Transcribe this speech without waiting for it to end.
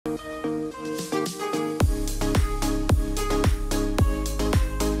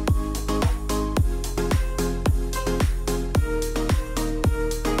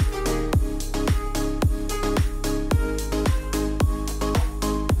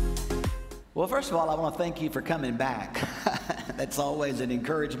Well, first of all, I want to thank you for coming back. That's always an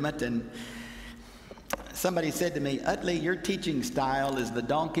encouragement. And somebody said to me, Utley, your teaching style is the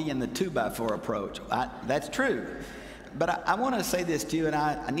donkey and the 2x4 approach. That's true. But I want to say this to you, and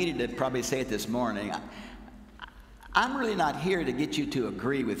I needed to probably say it this morning. I'm really not here to get you to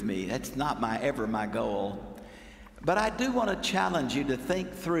agree with me. That's not ever my goal. But I do want to challenge you to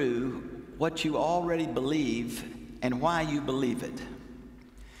think through what you already believe and why you believe it.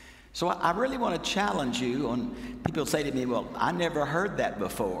 So I really want to challenge you on, people say to me, well, I never heard that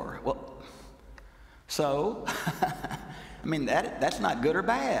before. Well, so, I mean, that's not good or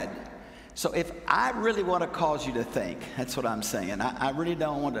bad. So if I really want to cause you to think, that's what I'm saying. I really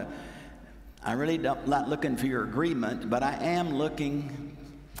don't want to, not looking for your agreement, but I am looking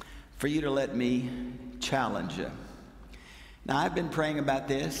for you to let me challenge you. Now, I've been praying about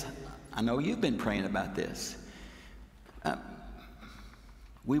this. I know you've been praying about this.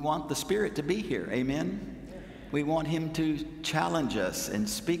 We want the Spirit to be here, amen? We want Him to challenge us and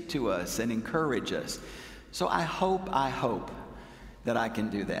speak to us and encourage us. So I hope that I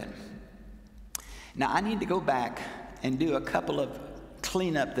can do that. Now, I need to go back and do a couple of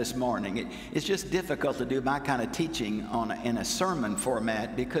cleanup this morning. It's just difficult to do my kind of teaching in a sermon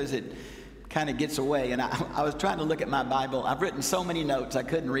format because it kind of gets away. And I was trying to look at my Bible. I've written so many notes I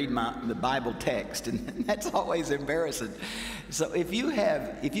couldn't read the Bible text, and that's always embarrassing. So if you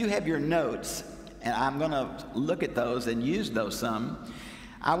have your notes, and I'm going to look at those and use those some,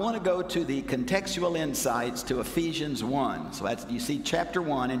 I want to go to the contextual insights to Ephesians 1. So you see chapter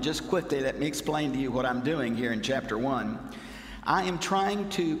 1, and just quickly let me explain to you what I'm doing here in chapter 1. I am trying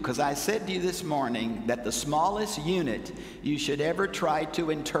to, because I said to you this morning that the smallest unit you should ever try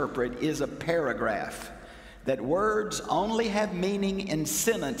to interpret is a paragraph. That words only have meaning in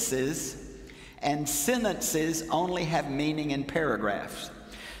sentences, and sentences only have meaning in paragraphs.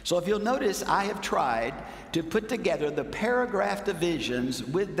 So if you'll notice, I have tried to put together the paragraph divisions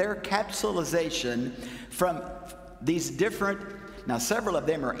with their capsulization from these different, now several of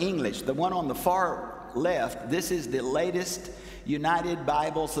them are English. The one on the far left, this is the latest United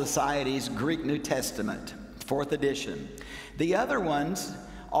Bible Society's Greek New Testament, 4th edition. The other ones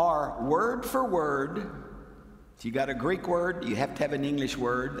are word for word. So you got a Greek word, you have to have an English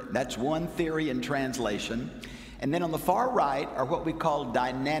word. That's one theory and translation. And then on the far right are what we call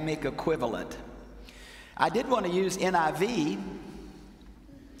dynamic equivalent. I did want to use NIV,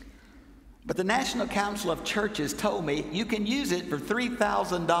 but the National Council of Churches told me you can use it for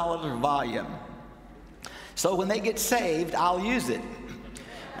 $3,000 a volume. So when they get saved, I'll use it.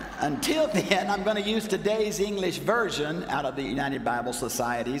 Until then, I'm going to use today's English version out of the United Bible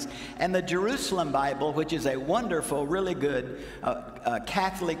Societies and the Jerusalem Bible, which is a wonderful, really good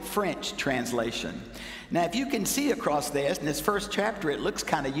Catholic French translation. Now, if you can see across this, in this first chapter, it looks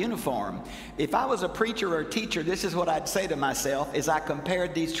kind of uniform. If I was a preacher or a teacher, this is what I'd say to myself as I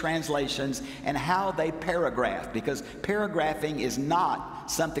compared these translations and how they paragraph, because paragraphing is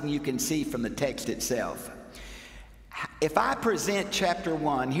not something you can see from the text itself. If I present chapter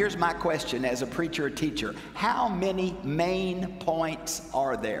 1, here's my question as a preacher or teacher. How many main points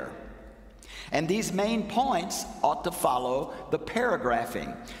are there? And these main points ought to follow the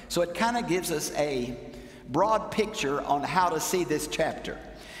paragraphing. So it kind of gives us a broad picture on how to see this chapter.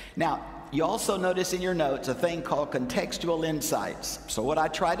 Now, you also notice in your notes a thing called contextual insights. So what I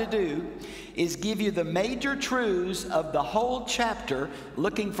try to do is give you the major truths of the whole chapter,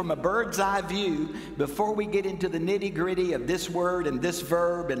 looking from a bird's eye view before we get into the nitty-gritty of this word and this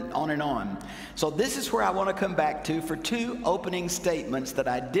verb and on and on. So this is where I want to come back to for two opening statements that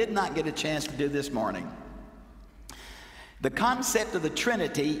I did not get a chance to do this morning. The concept of the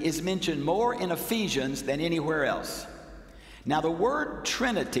Trinity is mentioned more in Ephesians than anywhere else. Now, the word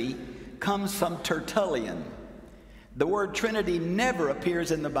Trinity comes from Tertullian. The word Trinity never appears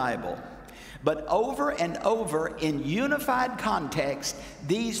in the Bible. But over and over in unified context,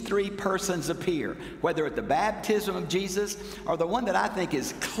 these three persons appear, whether at the baptism of Jesus or the one that I think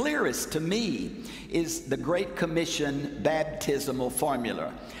is clearest to me is the Great Commission baptismal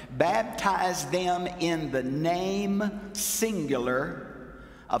formula. Baptize them in the name singular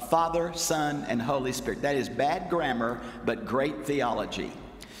of Father, Son, and Holy Spirit. That is bad grammar, but great theology.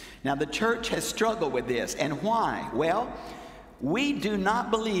 Now, the church has struggled with this. And why? Well, we do not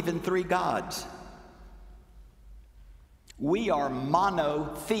believe in three gods. We are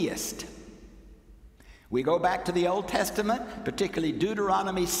monotheist. We go back to the Old Testament, particularly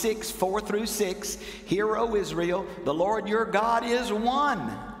Deuteronomy 6, 4 through 6. Hear, O Israel, the Lord your God is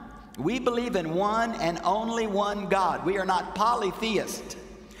one. We believe in one and only one God. We are not polytheist.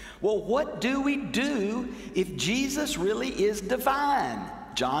 Well, what do we do if Jesus really is divine?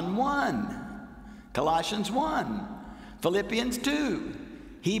 John 1, Colossians 1, Philippians 2,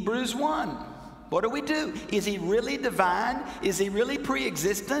 Hebrews 1. What do we do? Is he really divine? Is he really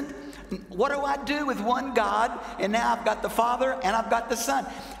pre-existent? What do I do with one God, and now I've got the Father and I've got the Son?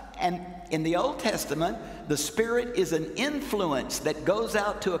 And in the Old Testament, the Spirit is an influence that goes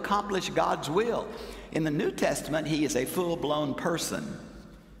out to accomplish God's will. In the New Testament, he is a full-blown person.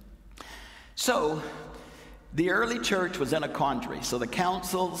 So, the early church was in a quandary. So the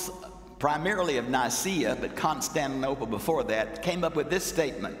councils, primarily of Nicaea, but Constantinople before that, came up with this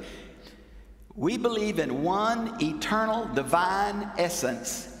statement. We believe in one eternal divine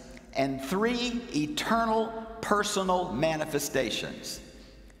essence and three eternal personal manifestations.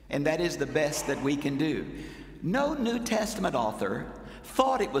 And that is the best that we can do. No New Testament author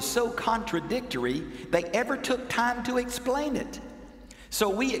thought it was so contradictory they ever took time to explain it. So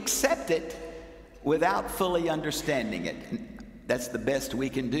we accept it without fully understanding it. That's the best we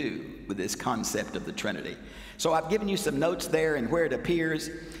can do with this concept of the Trinity. So I've given you some notes there and where it appears.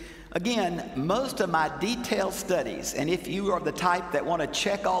 Again, most of my detailed studies, and if you are the type that want to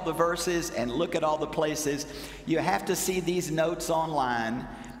check all the verses and look at all the places, you have to see these notes online,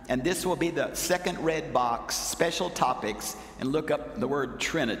 and this will be the second red box, special topics, and look up the word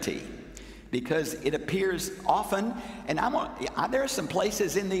Trinity, because it appears often, and there are some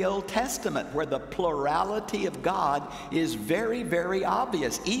places in the Old Testament where the plurality of God is very, very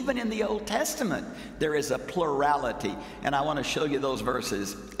obvious. Even in the Old Testament, there is a plurality, and I want to show you those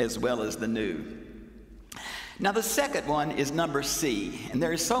verses as well as the New. Now, the second one is number C, and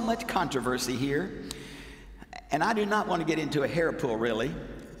there is so much controversy here, and I do not want to get into a hair pull, really.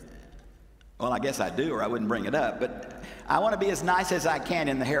 Well, I guess I do, or I wouldn't bring it up, but I want to be as nice as I can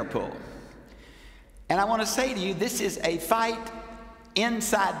in the hair pull. And I want to say to you, this is a fight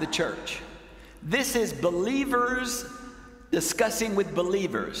inside the church. This is believers discussing with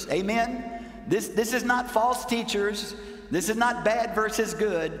believers. Amen? This is not false teachers. This is not bad versus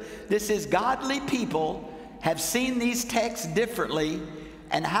good. This is godly people have seen these texts differently,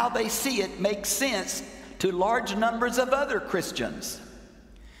 and how they see it makes sense to large numbers of other Christians.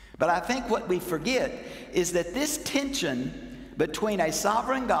 But I think what we forget is that this tension between a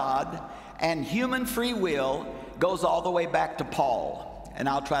sovereign God and human free will goes all the way back to Paul, and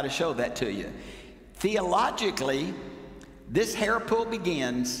I'll try to show that to you. Theologically, this hair pull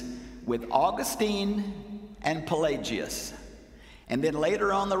begins with Augustine and Pelagius, and then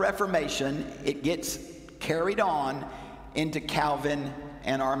later on the Reformation, it gets carried on into Calvin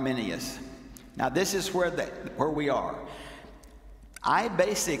and Arminius. Now, this is where we are. I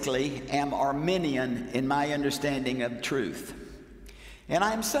basically am Arminian in my understanding of truth. And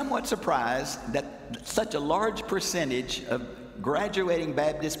I'm somewhat surprised that such a large percentage of graduating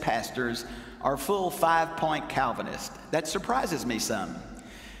Baptist pastors are full 5-point Calvinists. That surprises me some,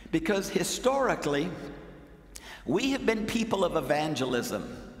 because historically, we have been people of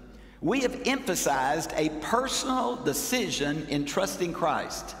evangelism. We have emphasized a personal decision in trusting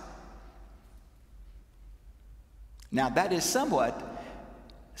Christ. Now, that is somewhat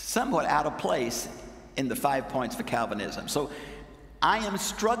out of place in the 5 points for Calvinism. So I am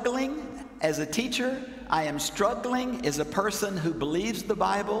struggling as a teacher. I am struggling as a person who believes the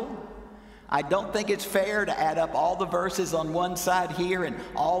Bible. I don't think it's fair to add up all the verses on one side here and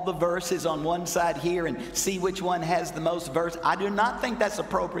all the verses on one side here and see which one has the most verse. I do not think that's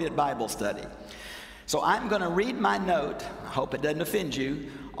appropriate Bible study. So I'm going to read my note, I hope it doesn't offend you,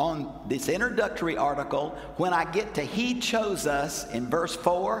 on this introductory article. When I get to He chose us in verse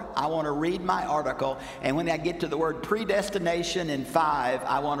 4, I want to read my article. And when I get to the word predestination in 5,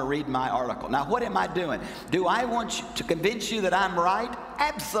 I want to read my article. Now, what am I doing? Do I want to convince you that I'm right?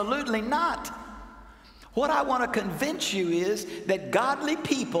 Absolutely not. What I want to convince you is that godly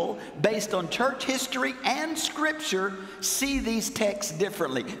people, based on church history and Scripture, see these texts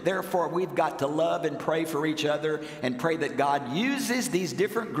differently. Therefore, we've got to love and pray for each other and pray that God uses these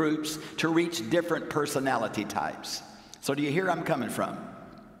different groups to reach different personality types. So do you hear where I'm coming from?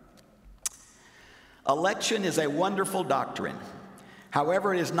 Election is a wonderful doctrine.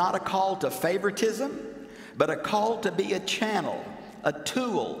 However, it is not a call to favoritism, but a call to be a channel, a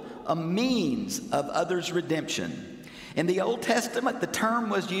tool, a means of others' redemption. In the Old Testament, the term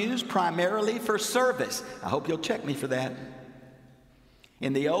was used primarily for service. I hope you'll check me for that.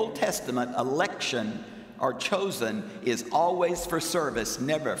 In the Old Testament, election or chosen is always for service,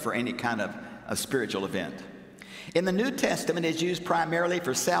 never for any kind of a spiritual event. In the New Testament, it's used primarily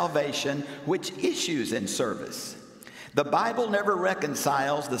for salvation, which issues in service. The Bible never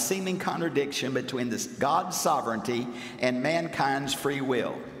reconciles the seeming contradiction between God's sovereignty and mankind's free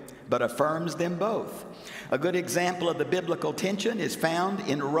will. but affirms them both. A good example of the biblical tension is found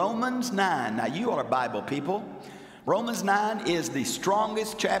in Romans 9. Now, you are Bible people. Romans 9 is the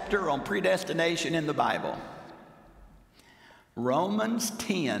strongest chapter on predestination in the Bible. Romans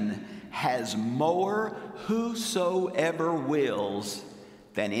 10 has more whosoever wills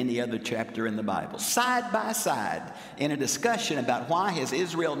than any other chapter in the Bible. Side by side, in a discussion about why has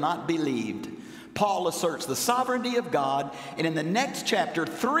Israel not believed, Paul asserts the sovereignty of God, and in the next chapter,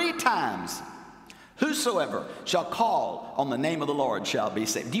 3 times, whosoever shall call on the name of the Lord shall be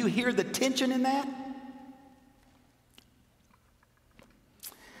saved. Do you hear the tension in that?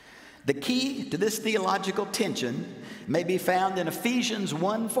 The key to this theological tension may be found in Ephesians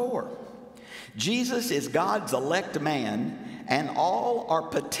 1:4. Jesus is God's elect man, and all are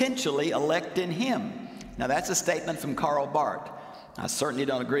potentially elect in him. Now, that's a statement from Karl Barth. I certainly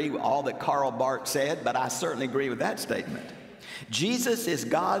don't agree with all that Karl Barth said, but I certainly agree with that statement. Jesus is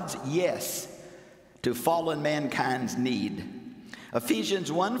God's yes to fallen mankind's need. Ephesians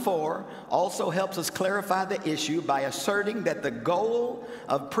 1:4 also helps us clarify the issue by asserting that the goal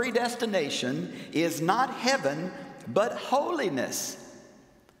of predestination is not heaven, but holiness.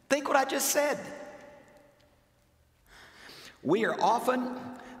 Think what I just said. We are often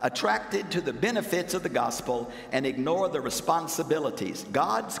attracted to the benefits of the gospel and ignore the responsibilities.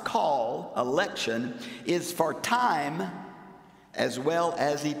 God's call, election, is for time as well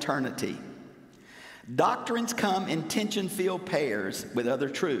as eternity. Doctrines come in tension-filled pairs with other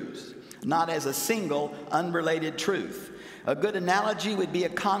truths, not as a single, unrelated truth. A good analogy would be a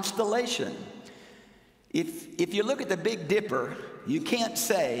constellation. If you look at the Big Dipper, you can't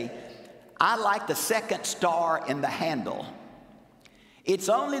say, I like the second star in the handle. It's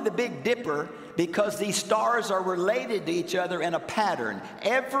only the Big Dipper because these stars are related to each other in a pattern.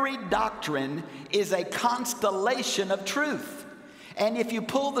 Every doctrine is a constellation of truth. And if you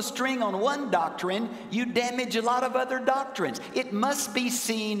pull the string on one doctrine, you damage a lot of other doctrines. It must be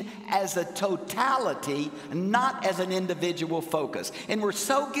seen as a totality, not as an individual focus. And we're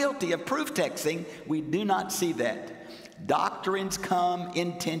so guilty of proof texting, we do not see that. Doctrines come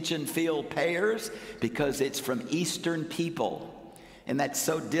in tension-filled pairs because it's from Eastern people. And that's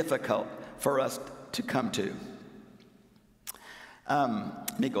so difficult for us to come to.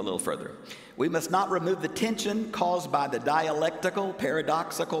 Let me go a little further. We must not remove the tension caused by the dialectical,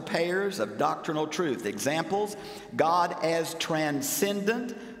 paradoxical pairs of doctrinal truth. Examples, God as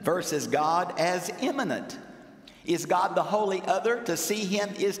transcendent versus God as immanent. Is God the holy other? To see him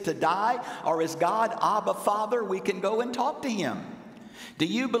is to die? Or is God Abba Father? We can go and talk to him. Do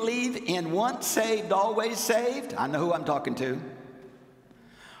you believe in once saved, always saved? I know who I'm talking to.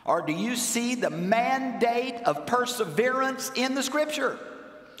 Or do you see the mandate of perseverance in the Scripture?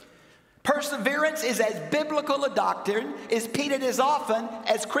 Perseverance is as biblical a doctrine, is repeated as often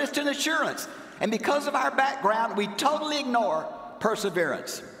as Christian assurance. And because of our background, we totally ignore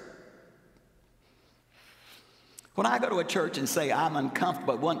perseverance. When I go to a church and say, I'm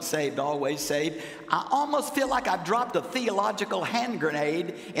uncomfortable, but once saved, always saved, I almost feel like I've dropped a theological hand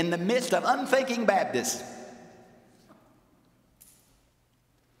grenade in the midst of unthinking Baptists.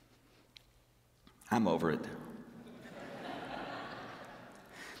 I'm over it.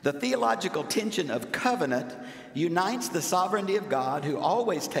 The theological tension of covenant unites the sovereignty of God, who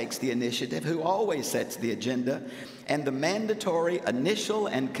always takes the initiative, who always sets the agenda, and the mandatory initial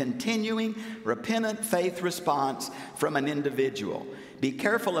and continuing repentant faith response from an individual. Be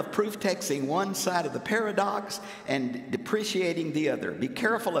careful of proof texting one side of the paradox and depreciating the other. Be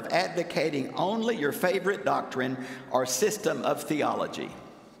careful of advocating only your favorite doctrine or system of theology.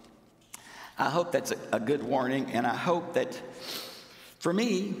 I hope that's a good warning, and I hope that for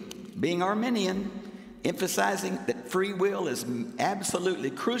me, being Arminian, emphasizing that free will is absolutely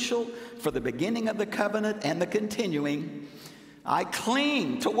crucial for the beginning of the covenant and the continuing, I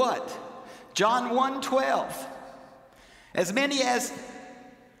cling to what? John 1:12. As many as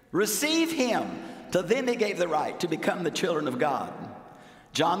receive him, to them he gave the right to become the children of God.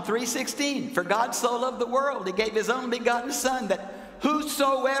 John 3:16. For God so loved the world, he gave his only begotten Son, that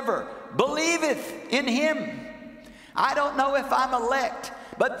whosoever believeth in him. I don't know if I'm elect,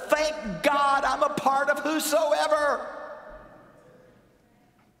 but thank God I'm a part of whosoever.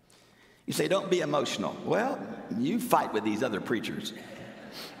 You say, don't be emotional. Well, you fight with these other preachers.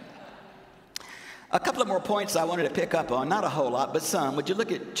 A couple of more points I wanted to pick up on, not a whole lot, but some. Would you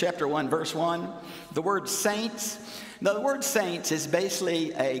look at chapter 1, verse 1? The word saints. Now, the word saints is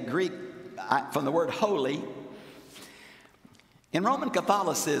basically a Greek from the word holy. In Roman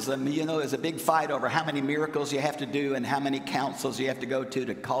Catholicism, you know, there's a big fight over how many miracles you have to do and how many councils you have to go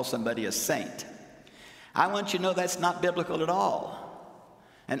to call somebody a saint. I want you to know that's not biblical at all.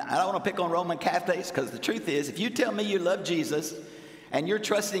 And I don't want to pick on Roman Catholics, because the truth is, if you tell me you love Jesus and you're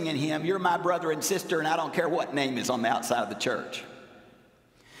trusting in him, you're my brother and sister, and I don't care what name is on the outside of the church.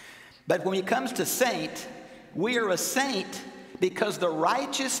 But when it comes to saint, we are a saint because the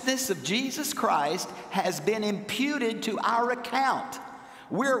righteousness of Jesus Christ has been imputed to our account.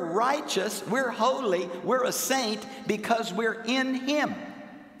 We're righteous, we're holy, we're a saint because we're in him.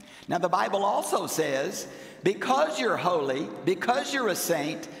 Now the Bible also says, because you're holy, because you're a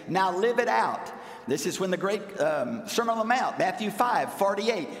saint, now live it out. This is when the great Sermon on the Mount, Matthew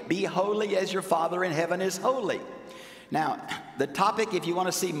 5:48, be holy as your Father in heaven is holy. Now, the topic, if you want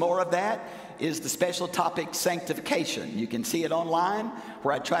to see more of that, is the special topic sanctification. You can see it online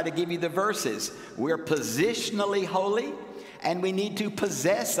where I try to give you the verses. We're positionally holy, and we need to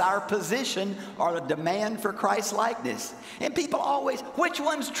possess our position or the demand for Christ's likeness. And people always, which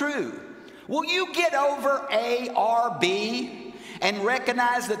one's true? Will you get over A or B and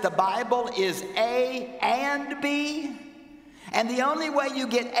recognize that the Bible is A and B? And the only way you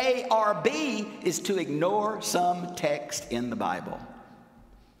get A or B is to ignore some text in the Bible.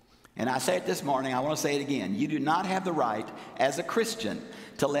 And I say it this morning, I want to say it again. You do not have the right as a Christian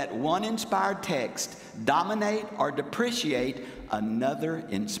to let one inspired text dominate or depreciate another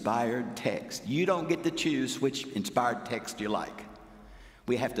inspired text. You don't get to choose which inspired text you like.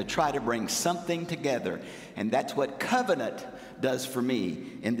 We have to try to bring something together, and that's what covenant does for me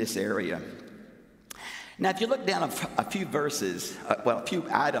in this area. Now, if you look down a few verses, a few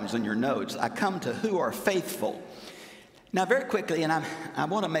items in your notes, I come to who are faithful. Now, very quickly, and I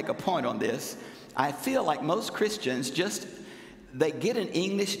want to make a point on this. I feel like most Christians they get an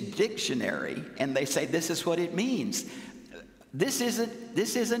English dictionary and they say, this is what it means. This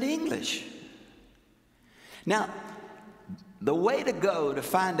isn't English. Now, the way to go to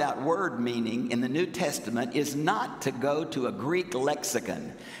find out word meaning in the New Testament is not to go to a Greek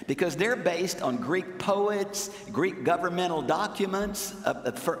lexicon, because they're based on Greek poets, Greek governmental documents of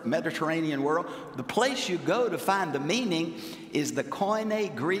the Mediterranean world. The place you go to find the meaning is the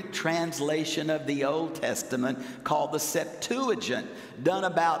Koine Greek translation of the Old Testament called the Septuagint, done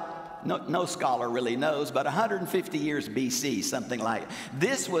about, no scholar really knows, but 150 years BC, something like it.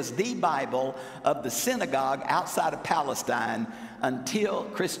 This was the Bible of the synagogue outside of Palestine until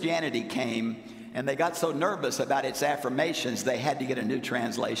Christianity came, and they got so nervous about its affirmations they had to get a new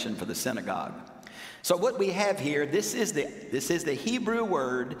translation for the synagogue. So what we have here, this is the Hebrew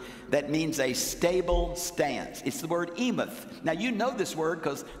word that means a stable stance. It's the word emoth. Now you know this word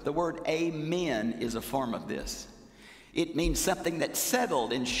because the word amen is a form of this. It means something that's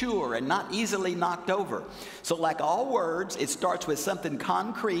settled and sure and not easily knocked over. So like all words, it starts with something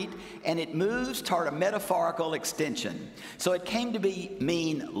concrete and it moves toward a metaphorical extension. So it came to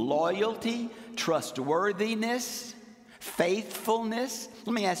mean loyalty, trustworthiness, faithfulness.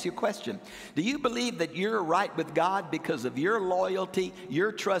 Let me ask you a question. Do you believe that you're right with God because of your loyalty,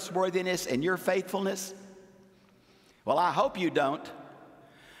 your trustworthiness, and your faithfulness? Well, I hope you don't.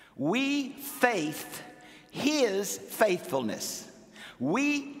 We faith His faithfulness.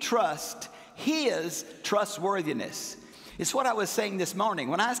 We trust His trustworthiness. It's what I was saying this morning.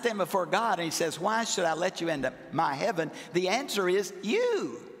 When I stand before God and He says, why should I let you into my heaven? The answer is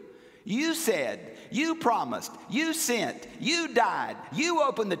you. You said, you promised, you sent, you died, you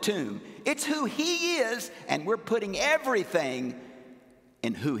opened the tomb. It's who He is, and we're putting everything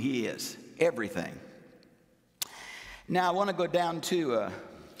in who He is. Everything. Now I want to go down to...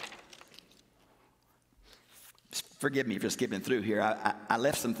 Forgive me for skipping through here. I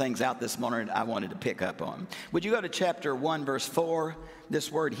left some things out this morning I wanted to pick up on. Would you go to chapter 1, verse 4?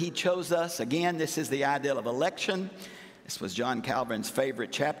 This word, He chose us. Again, this is the ideal of election. This was John Calvin's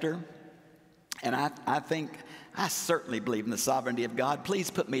favorite chapter. And I certainly believe in the sovereignty of God. Please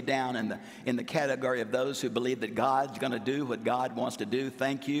put me down in the category of those who believe that God's going to do what God wants to do.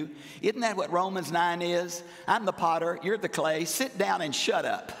 Thank you. Isn't that what Romans 9 is? I'm the potter, you're the clay. Sit down and shut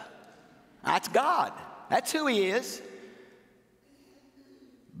up. That's God. That's who He is.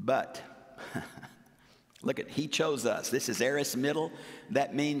 But look at, He chose us. This is aorist middle.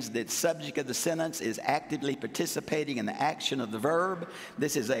 That means the subject of the sentence is actively participating in the action of the verb.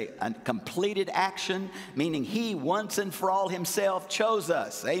 This is a completed action, meaning He once and for all Himself chose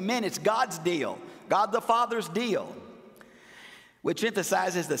us. Amen. It's God's deal. God the Father's deal, which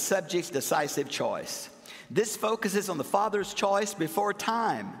emphasizes the subject's decisive choice. This focuses on the Father's choice before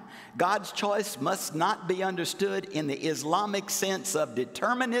time. God's choice must not be understood in the Islamic sense of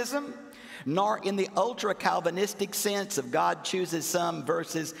determinism, nor in the ultra-Calvinistic sense of God chooses some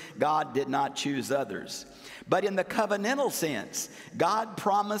versus God did not choose others. But in the covenantal sense, God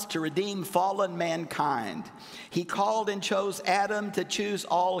promised to redeem fallen mankind. He called and chose Adam to choose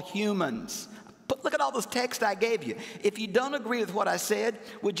all humans. But look at all those texts I gave you. If you don't agree with what I said,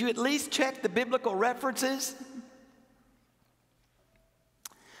 would you at least check the biblical references?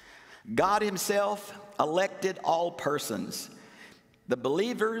 God himself elected all persons. The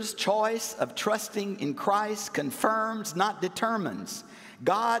believer's choice of trusting in Christ confirms, not determines,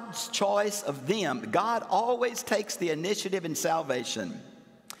 God's choice of them. God always takes the initiative in salvation.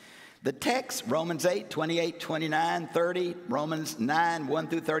 The text, Romans 8, 28, 29, 30, Romans 9, 1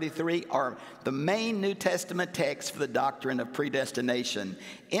 through 33, are the main New Testament texts for the doctrine of predestination,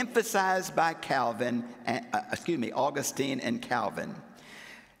 emphasized by Augustine and Calvin.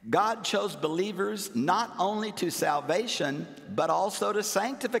 God chose believers not only to salvation, but also to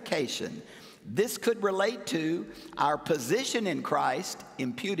sanctification. This could relate to our position in Christ,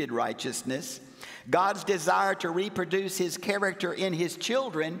 imputed righteousness, God's desire to reproduce his character in his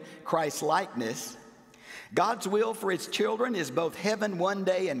children, Christ's likeness. God's will for his children is both heaven one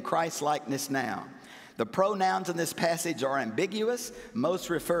day and Christ's likeness now. The pronouns in this passage are ambiguous. Most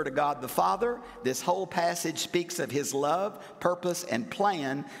refer to God the Father. This whole passage speaks of his love, purpose, and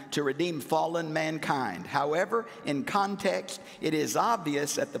plan to redeem fallen mankind. However, in context, it is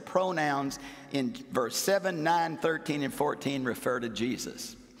obvious that the pronouns in verse 7, 9, 13, and 14 refer to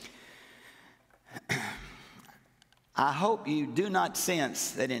Jesus. I hope you do not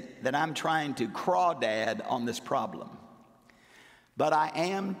sense that I'm trying to crawdad on this problem. But I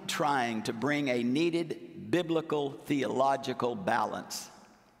am trying to bring a needed biblical theological balance.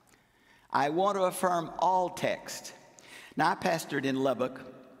 I want to affirm all text. Now, I pastored in Lubbock.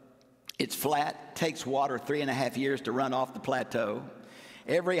 It's flat, takes water 3.5 years to run off the plateau.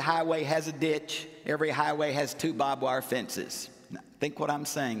 Every highway has a ditch. Every highway has 2 barbed wire fences. Now, think what I'm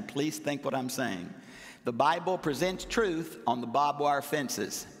saying. Please think what I'm saying. The Bible presents truth on the barbed wire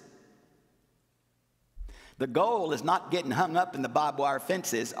fences. The goal is not getting hung up in the barbed wire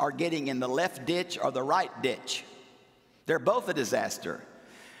fences or getting in the left ditch or the right ditch. They're both a disaster.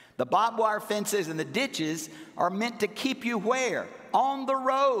 The barbed wire fences and the ditches are meant to keep you where? On the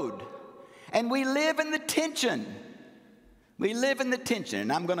road. And we live in the tension. We live in the tension.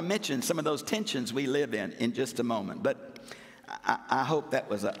 And I'm going to mention some of those tensions we live in just a moment. But I hope that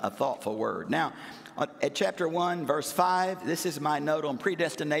was a thoughtful word. Now, at chapter 1, verse 5, this is my note on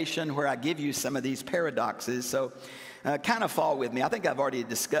predestination where I give you some of these paradoxes. So kind of fall with me. I think I've already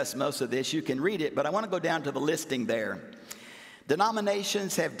discussed most of this. You can read it, but I want to go down to the listing there.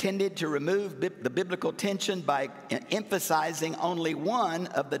 Denominations have tended to remove the biblical tension by emphasizing only one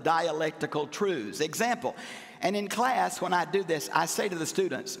of the dialectical truths. Example, and in class when I do this, I say to the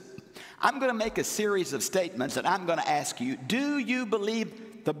students, I'm going to make a series of statements and I'm going to ask you, do you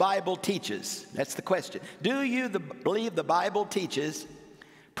believe the Bible teaches? That's the question. Do you believe the Bible teaches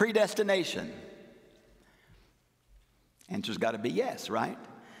predestination? Answer's got to be yes, right?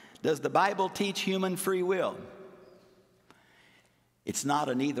 Does the Bible teach human free will? It's not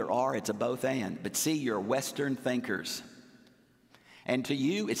an either or, it's a both and. But see, you're Western thinkers. And to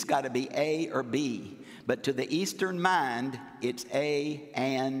you, it's got to be A or B. But to the Eastern mind, it's A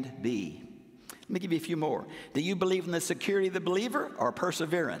and B. Let me give you a few more. Do you believe in the security of the believer or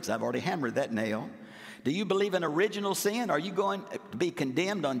perseverance? I've already hammered that nail. Do you believe in original sin? Are you going to be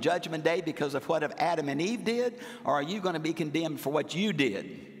condemned on Judgment Day because of what Adam and Eve did? Or are you going to be condemned for what you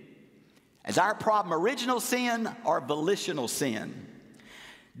did? Is our problem original sin or volitional sin?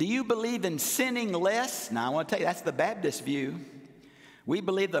 Do you believe in sinning less? Now, I want to tell you, that's the Baptist view. We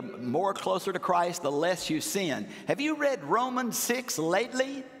believe the more closer to Christ, the less you sin. Have you read Romans 6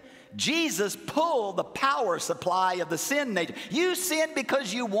 lately? Jesus pulled the power supply of the sin nature. You sin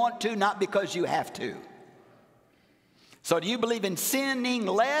because you want to, not because you have to. So do you believe in sinning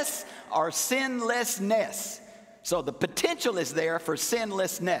less or sinlessness? So the potential is there for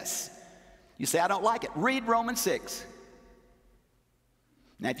sinlessness. You say, I don't like it. Read Romans 6.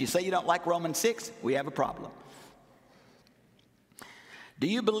 Now, if you say you don't like Romans 6, we have a problem. Do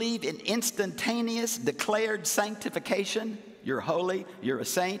you believe in instantaneous declared sanctification? You're holy, you're a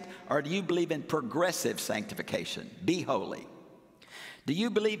saint. Or do you believe in progressive sanctification? Be holy. Do you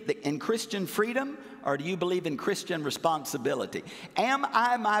believe in Christian freedom or do you believe in Christian responsibility? Am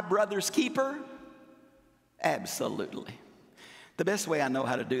I my brother's keeper? Absolutely. The best way I know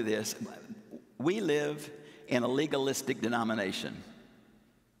how to do this, we live in a legalistic denomination.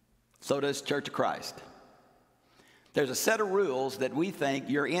 So does Church of Christ. There's a set of rules that we think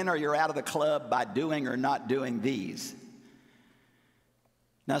you're in or you're out of the club by doing or not doing these.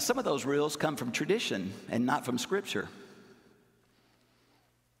 Now, some of those rules come from tradition and not from Scripture.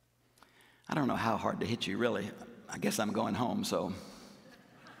 I don't know how hard to hit you, really. I guess I'm going home, so.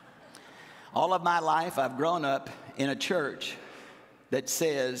 All of my life, I've grown up in a church that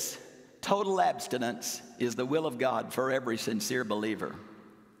says total abstinence is the will of God for every sincere believer.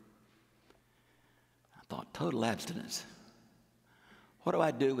 I thought, total abstinence. What do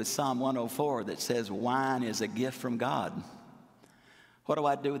I do with Psalm 104 that says wine is a gift from God? What do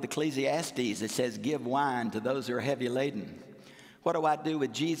I do with Ecclesiastes that says give wine to those who are heavy laden? What do I do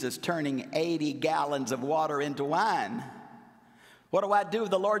with Jesus turning 80 gallons of water into wine? What do I do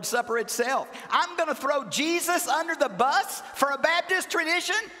with the Lord's Supper itself? I'm going to throw Jesus under the bus for a Baptist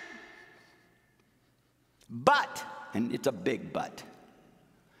tradition? But, and it's a big but,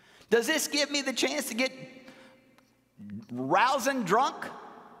 does this give me the chance to get rousing drunk?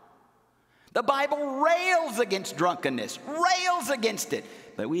 The Bible rails against drunkenness, rails against it.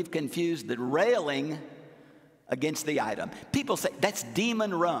 But we've confused the railing against the item. People say, that's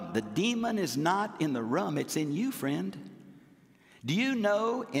demon rum. The demon is not in the rum, it's in you, friend. Do you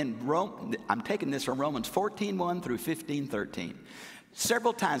know in Rome, I'm taking this from Romans 14:1 through 15:13.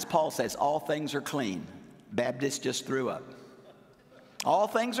 Several times Paul says all things are clean. Baptists just threw up. All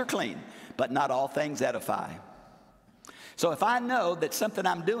things are clean, but not all things edify. So if I know that something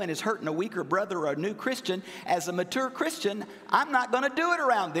I'm doing is hurting a weaker brother or a new Christian, as a mature Christian, I'm not going to do it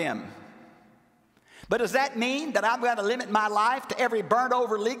around them. But does that mean that I'm going to limit my life to every burnt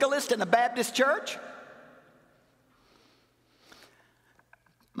over legalist in a Baptist church?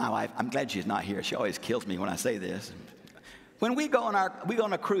 My wife, I'm glad she's not here. She always kills me when I say this. When we go on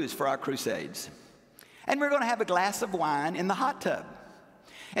a cruise for our crusades, and we're going to have a glass of wine in the hot tub.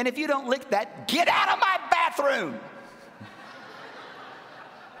 And if you don't lick that, get out of my bathroom.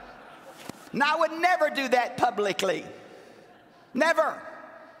 Now, I would never do that publicly. Never.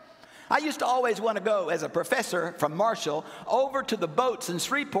 I used to always want to go as a professor from Marshall over to the boats in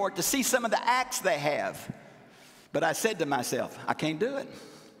Shreveport to see some of the acts they have. But I said to myself, I can't do it.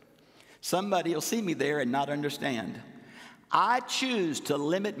 Somebody will see me there and not understand. I choose to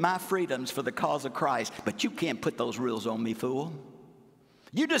limit my freedoms for the cause of Christ, but you can't put those rules on me, fool.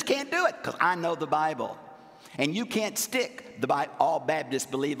 You just can't do it because I know the Bible. And you can't stick the Bible, all Baptists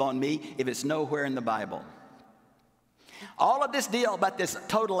believe on me, if it's nowhere in the Bible. All of this deal about this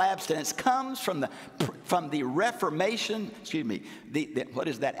total abstinence comes from the Reformation, what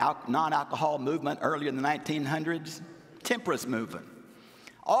is that non-alcohol movement earlier in the 1900s? Temperance movement.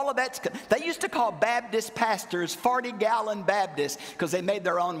 All of that's, they used to call Baptist pastors 40-gallon Baptists because they made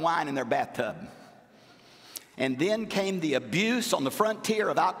their own wine in their bathtub. And then came the abuse on the frontier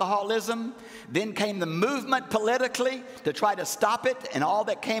of alcoholism. Then came the movement politically to try to stop it and all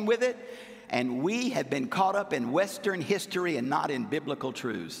that came with it. And we have been caught up in Western history and not in biblical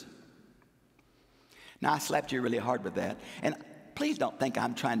truths. Now, I slapped you really hard with that. And please don't think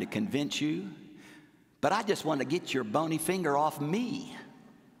I'm trying to convince you, but I just want to get your bony finger off me.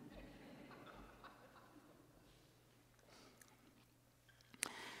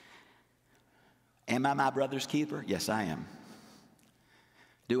 Am I my brother's keeper? Yes, I am.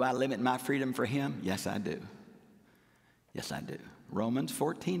 Do I limit my freedom for him? Yes, I do. Yes, I do. Romans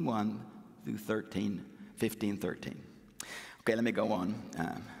 14:1 through 15:13. Okay, let me go on.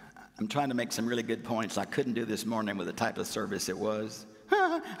 I'm trying to make some really good points. I couldn't do this morning with the type of service it was.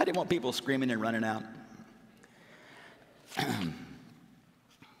 I didn't want people screaming and running out.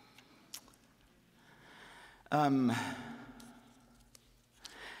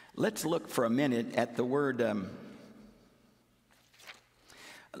 Let's look for a minute at the word,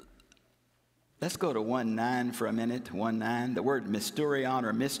 let's go to 1:9 for a minute, 1:9. The word mysterion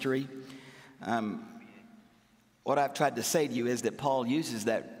or mystery. What I've tried to say to you is that Paul uses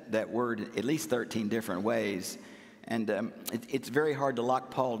that word at least 13 different ways. And it's very hard to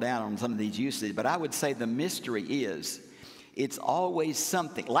lock Paul down on some of these usages. But I would say the mystery is, it's always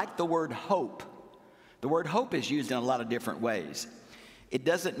something, like the word hope. The word hope is used in a lot of different ways. It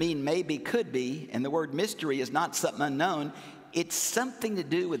doesn't mean maybe, could be, and the word mystery is not something unknown. It's something to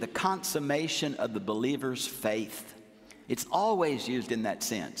do with the consummation of the believer's faith. It's always used in that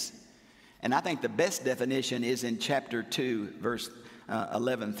sense. And I think the best definition is in chapter 2, verse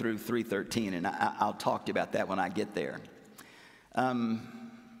 11 through 3:13, and I'll talk to you about that when I get there.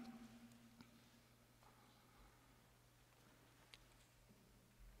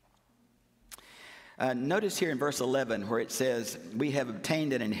 Notice here in verse 11 where it says, we have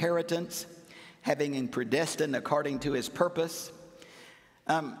obtained an inheritance, having been predestined according to his purpose.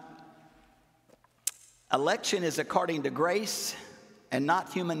 Election is according to grace and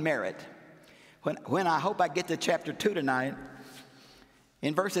not human merit. When I hope I get to chapter 2 tonight,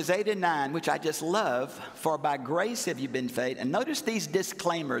 In verses 8 and 9, which I just love, for by grace have you been saved. And notice these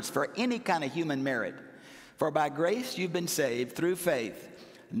disclaimers for any kind of human merit. For by grace you've been saved through faith,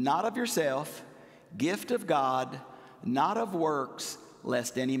 not of yourself, gift of God, not of works,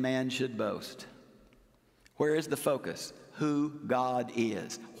 lest any man should boast. Where is the focus? Who God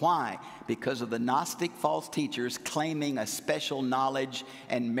is. Why? Because of the Gnostic false teachers claiming a special knowledge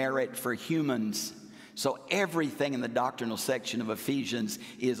and merit for humans. So everything in the doctrinal section of Ephesians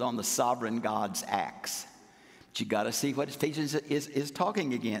is on the sovereign God's acts. But you got to see what Ephesians is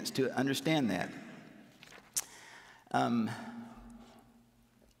talking against to understand that.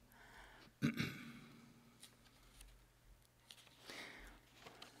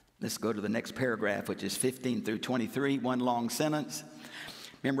 Let's go to the next paragraph, which is 15 through 23, one long sentence.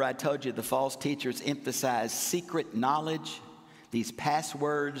 Remember, I told you the false teachers emphasize secret knowledge, these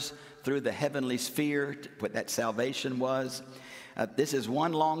passwords through the heavenly sphere, what that salvation was. This is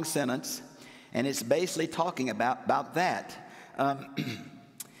one long sentence, and it's basically talking about that.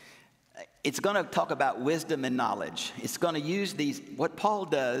 It's going to talk about wisdom and knowledge. It's going to use these. What Paul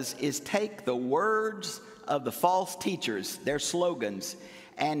does is take the words of the false teachers, their slogans,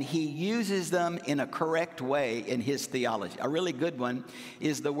 and he uses them in a correct way in his theology. A really good one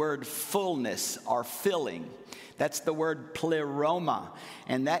is the word fullness or filling. That's the word pleroma.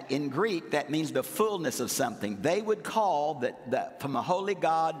 And that in Greek, that means the fullness of something. They would call that from a holy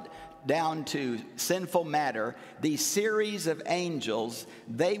God down to sinful matter, these series of angels,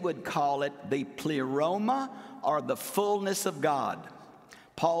 they would call it the pleroma or the fullness of God.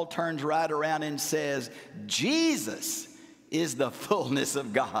 Paul turns right around and says, Jesus is the fullness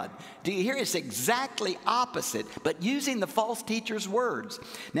of God. Do you hear? It's exactly opposite, but using the false teacher's words.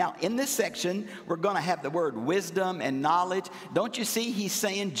 Now, in this section, we're going to have the word wisdom and knowledge. Don't you see? He's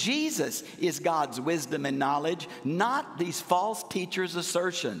saying Jesus is God's wisdom and knowledge, not these false teachers'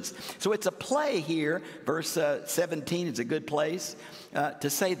 assertions. So it's a play here. Verse 17 is a good place to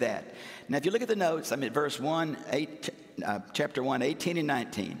say that. Now, if you look at the notes, I'm at verse 1, chapter 1, 18 and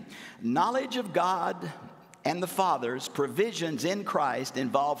 19. Knowledge of God and the Father's provisions in Christ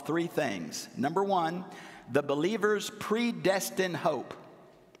involve three things. Number one, the believer's predestined hope.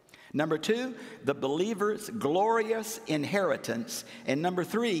 Number two, the believer's glorious inheritance. And number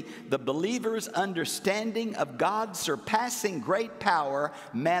three, the believer's understanding of God's surpassing great power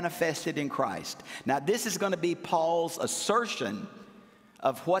manifested in Christ. Now, this is going to be Paul's assertion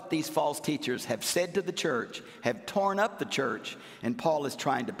of what these false teachers have said to the church, have torn up the church, and Paul is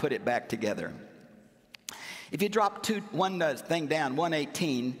trying to put it back together. If you drop one thing down,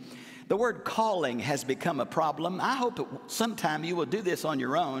 118, the word calling has become a problem. I hope that sometime you will do this on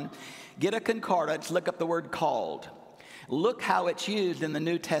your own. Get a concordance, look up the word called. Look how it's used in the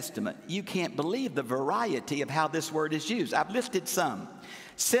New Testament. You can't believe the variety of how this word is used. I've listed some.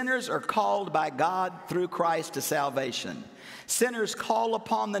 Sinners are called by God through Christ to salvation. Sinners call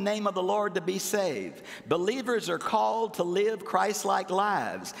upon the name of the Lord to be saved. Believers are called to live Christ-like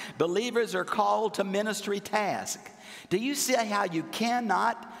lives. Believers are called to ministry tasks. Do you see how you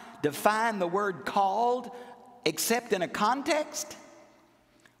cannot define the word called except in a context?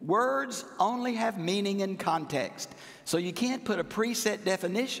 Words only have meaning in context. So you can't put a preset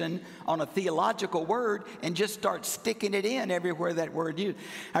definition on a theological word and just start sticking it in everywhere that word used.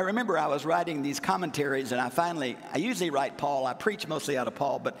 I remember I was writing these commentaries, and I usually write Paul. I preach mostly out of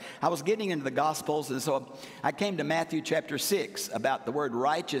Paul, but I was getting into the Gospels, and so I came to Matthew chapter 6 about the word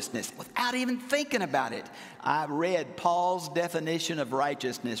righteousness without even thinking about it. I read Paul's definition of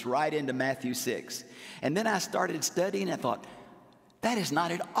righteousness right into Matthew 6. And then I started studying and I thought, that is not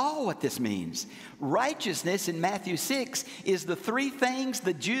at all what this means. Righteousness in Matthew 6 is the three things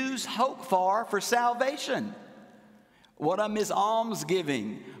the Jews hope for salvation. One of them is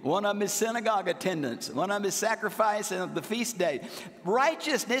almsgiving. One of them is synagogue attendance. One of them is sacrifice of the feast day.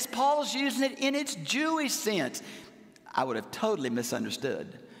 Righteousness, Paul's using it in its Jewish sense. I would have totally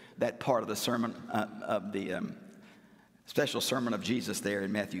misunderstood that part of the sermon, of the special sermon of Jesus there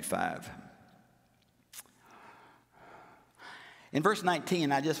in Matthew 5. In verse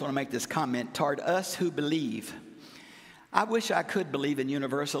 19, I just want to make this comment. Toward us who believe. I wish I could believe in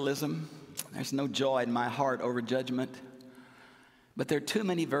universalism. There's no joy in my heart over judgment. But there are too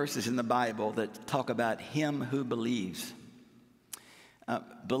many verses in the Bible that talk about him who believes.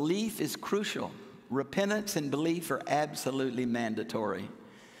 Belief is crucial. Repentance and belief are absolutely mandatory.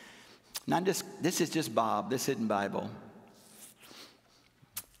 Now this is just Bob. This isn't Bible.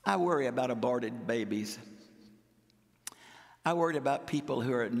 I worry about aborted babies. I worry about people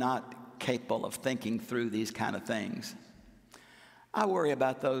who are not capable of thinking through these kind of things. I worry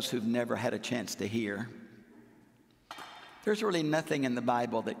about those who've never had a chance to hear. There's really nothing in the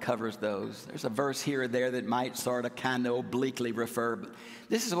Bible that covers those. There's a verse here or there that might sort of kind of obliquely refer, but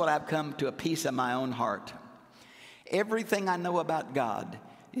this is what I've come to a peace in my own heart. Everything I know about God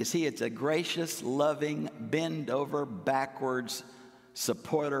is He is a gracious, loving, bend over backwards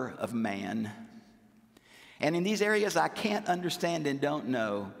supporter of man. And in these areas I can't understand and don't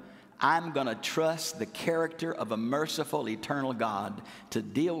know, I'm going to trust the character of a merciful, eternal God to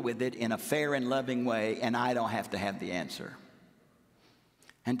deal with it in a fair and loving way, and I don't have to have the answer.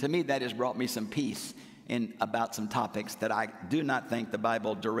 And to me, that has brought me some peace about some topics that I do not think the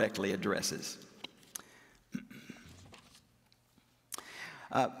Bible directly addresses.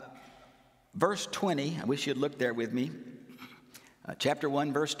 Verse 20, I wish you'd look there with me. Chapter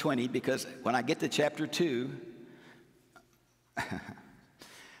 1, verse 20, because when I get to chapter 2,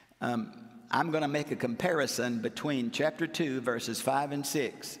 I'm going to make a comparison between chapter 2, verses 5 and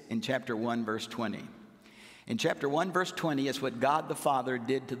 6, and chapter 1, verse 20. In chapter 1, verse 20 is what God the Father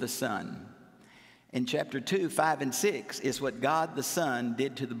did to the Son. In chapter 2, 5 and 6 is what God the Son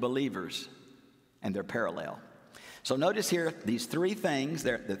did to the believers, and they're parallel. So notice here these three things.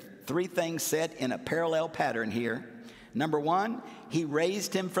 They're the three things set in a parallel pattern here. Number one, He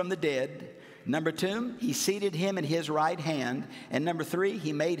raised Him from the dead. Number two, He seated Him in His right hand. And number three,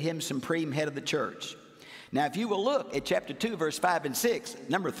 He made Him supreme head of the church. Now, if you will look at chapter 2, verse 5 and 6,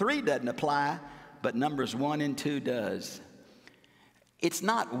 number 3 doesn't apply, but numbers 1 and 2 does. It's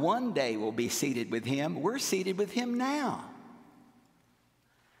not one day we'll be seated with Him. We're seated with Him now.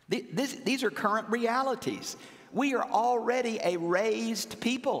 These are current realities. We are already a raised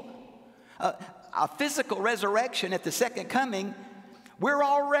people. A physical resurrection at the second coming, we're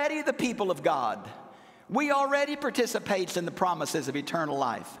already the people of God. We already participate in the promises of eternal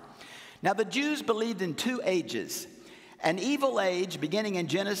life. Now, the Jews believed in 2 ages. An evil age beginning in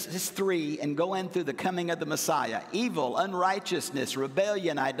Genesis 3 and going through the coming of the Messiah. Evil, unrighteousness,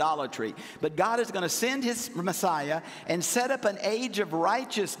 rebellion, idolatry. But God is going to send His Messiah and set up an age of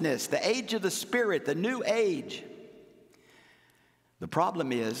righteousness, the age of the Spirit, the new age. The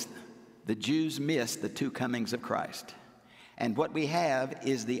problem is the Jews missed the 2 comings of Christ. And what we have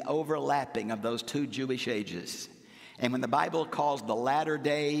is the overlapping of those 2 Jewish ages. And when the Bible calls the latter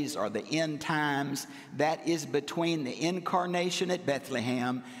days or the end times, that is between the incarnation at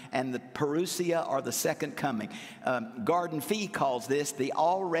Bethlehem and the parousia or the second coming. Gordon Fee calls this the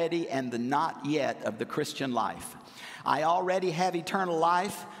already and the not yet of the Christian life. I already have eternal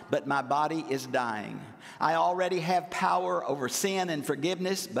life, but my body is dying. I already have power over sin and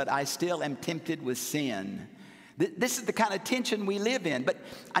forgiveness, but I still am tempted with sin. This is the kind of tension we live in. But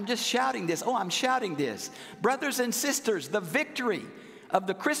I'm just shouting this. Oh, I'm shouting this. Brothers and sisters, the victory of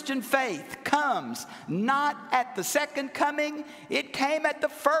the Christian faith comes not at the second coming. It came at the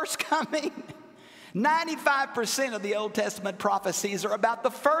first coming. 95% of the Old Testament prophecies are about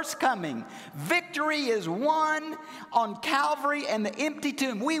the first coming. Victory is won on Calvary and the empty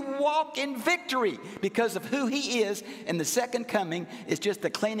tomb. We walk in victory because of who He is, and the second coming is just the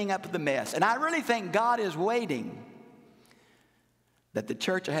cleaning up of the mess. And I really think God is waiting that the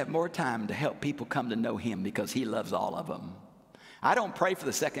church will have more time to help people come to know Him because He loves all of them. I don't pray for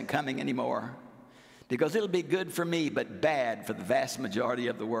the second coming anymore, because it'll be good for me, but bad for the vast majority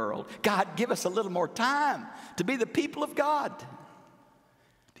of the world. God, give us a little more time to be the people of God.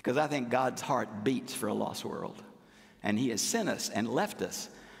 Because I think God's heart beats for a lost world. And He has sent us and left us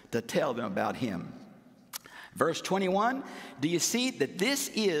to tell them about Him. Verse 21, do you see that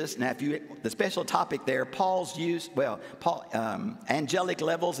this is, now if you, the special topic there, Paul's use, angelic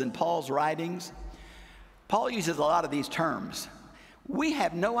levels in Paul's writings. Paul uses a lot of these terms. We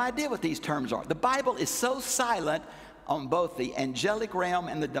have no idea what these terms are. The Bible is so silent on both the angelic realm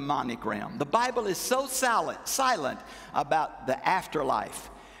and the demonic realm. The Bible is so silent about the afterlife,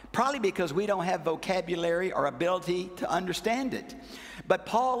 probably because we don't have vocabulary or ability to understand it. But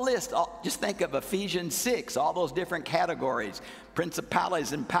Paul lists, just think of Ephesians 6, all those different categories,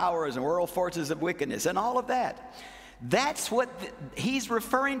 principalities and powers and world forces of wickedness and all of that. That's what he's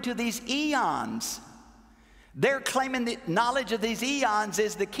referring to, these eons. They're claiming the knowledge of these eons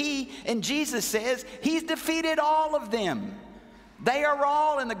is the key, and Jesus says He's defeated all of them. They are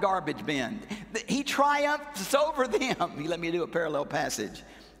all in the garbage bin. He triumphs over them. Let me do a parallel passage.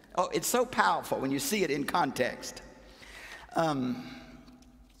 Oh, it's so powerful when you see it in context.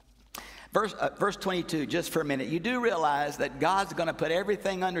 Verse 22, just for a minute. You do realize that God's going to put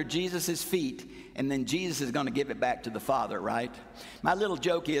everything under Jesus' feet, and then Jesus is going to give it back to the Father, right? My little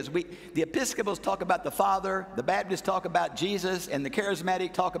joke is, the Episcopals talk about the Father, the Baptists talk about Jesus, and the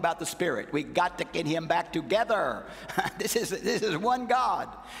Charismatic talk about the Spirit. We got to get Him back together. This is one God.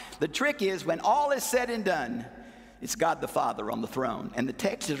 The trick is, when all is said and done, It's God the Father on the throne. And the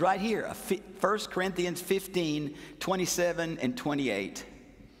text is right here, 1 Corinthians 15, 27 and 28.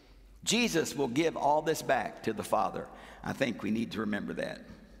 Jesus will give all this back to the Father. I think we need to remember that.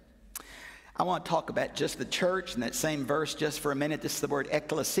 I want to talk about just the church in that same verse just for a minute. This is the word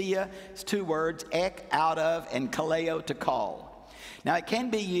ecclesia. It's two words, ek, out of, and kaleo, to call. Now, it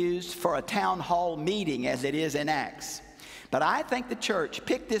can be used for a town hall meeting as it is in Acts. But I think the church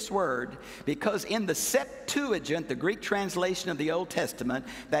picked this word because in the Septuagint, the Greek translation of the Old Testament,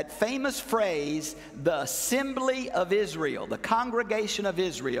 that famous phrase, the assembly of Israel, the congregation of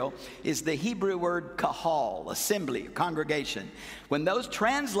Israel, is the Hebrew word kahal, assembly, congregation. When those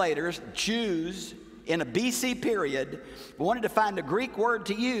translators, Jews, in a BC period, wanted to find a Greek word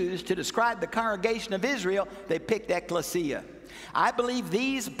to use to describe the congregation of Israel, they picked ecclesia. I believe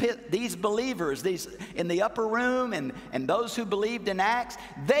these believers, these in the upper room and those who believed in Acts,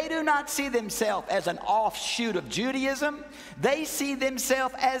 they do not see themselves as an offshoot of Judaism. They see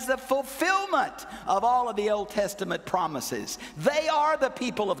themselves as the fulfillment of all of the Old Testament promises. They are the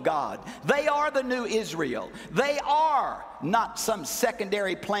people of God. They are the new Israel. They are not some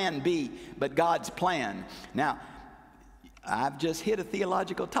secondary plan B, but God's plan. Now, I've just hit a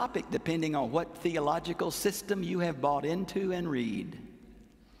theological topic depending on what theological system you have bought into and read.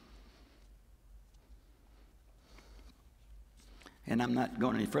 And I'm not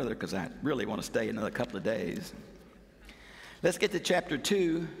going any further because I really want to stay another couple of days. Let's get to chapter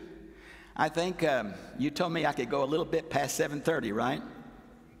 2. I think you told me I could go a little bit past 7:30, right?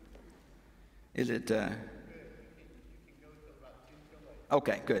 Is it?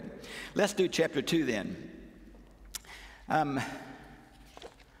 Okay, good. Let's do chapter 2 then. I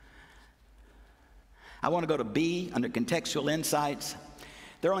want to go to B under contextual insights.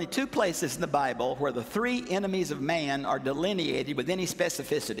 There are only two places in the Bible where the three enemies of man are delineated with any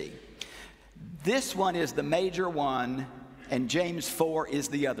specificity. This one is the major one, and James 4 is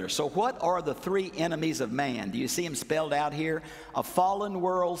the other. So what are the three enemies of man? Do you see them spelled out here? A fallen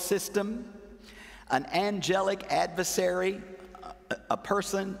world system, an angelic adversary, a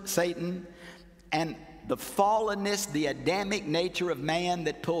person, Satan, and the fallenness, the Adamic nature of man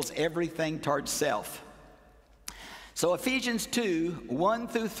that pulls everything towards self. So Ephesians 2, 1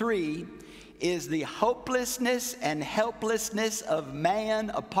 through 3 is the hopelessness and helplessness of man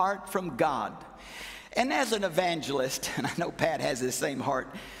apart from God. And as an evangelist, and I know Pat has this same heart,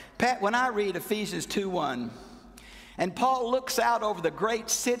 Pat, when I read Ephesians 2:1, and Paul looks out over the great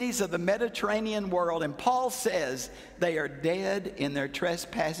cities of the Mediterranean world, and Paul says they are dead in their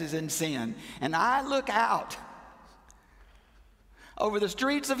trespasses and sin. And I look out over the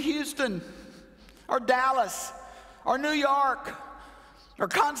streets of Houston or Dallas or New York or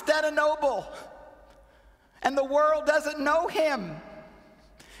Constantinople, and the world doesn't know him.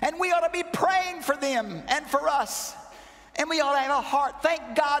 And we ought to be praying for them and for us. And we ought to have a heart.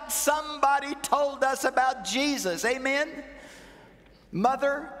 Thank God somebody told us about Jesus. Amen?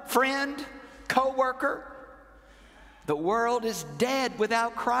 Mother, friend, co-worker. The world is dead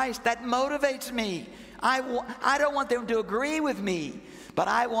without Christ. That motivates me. I don't want them to agree with me, but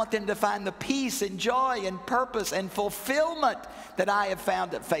I want them to find the peace and joy and purpose and fulfillment that I have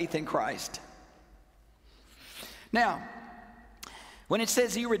found at faith in Christ. Now, when it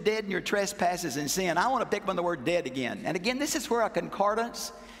says you were dead in your trespasses and sin, I want to pick up on the word dead again. And again, this is where a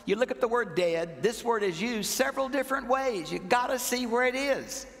concordance, you look at the word dead, this word is used several different ways. You've got to see where it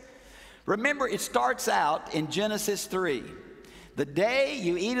is. Remember, it starts out in Genesis 3. The day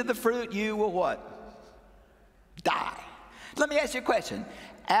you eat of the fruit, you will what? Die. Let me ask you a question.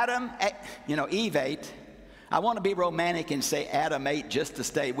 Eve ate. I want to be romantic and say Adam ate just to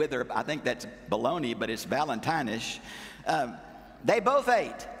stay with her. I think that's baloney, but it's Valentine-ish. They both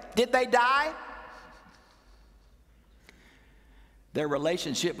ate. Did they die? Their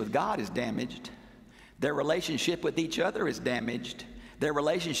relationship with God is damaged. Their relationship with each other is damaged. Their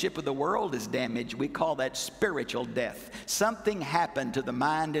relationship with the world is damaged. We call that spiritual death. Something happened to the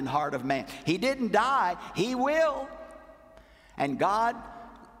mind and heart of man. He didn't die. He will. And God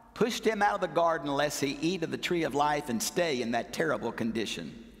pushed him out of the garden lest he eat of the tree of life and stay in that terrible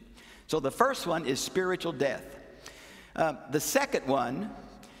condition. So the first one is spiritual death. The second one,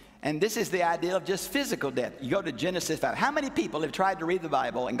 and this is the idea of just physical death. You go to Genesis 5. How many people have tried to read the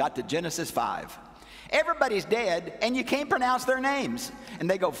Bible and got to Genesis 5? Everybody's dead, and you can't pronounce their names. And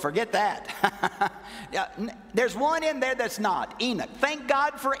they go, forget that. There's one in there that's not, Enoch. Thank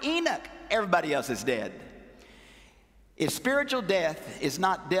God for Enoch. Everybody else is dead. If spiritual death is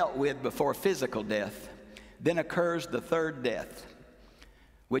not dealt with before physical death, then occurs the third death.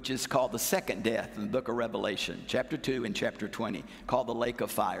 which is called the second death in the book of Revelation, chapter 2 and chapter 20, called the lake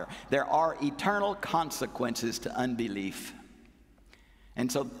of fire. There are eternal consequences to unbelief. And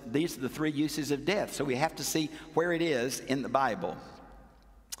so these are the three uses of death. So we have to see where it is in the Bible.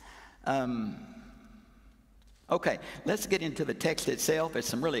 Okay, let's get into the text itself. There's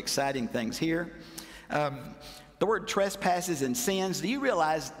some really exciting things here. The word trespasses and sins. Do you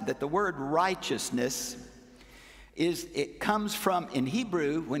realize that the word righteousness it comes from, in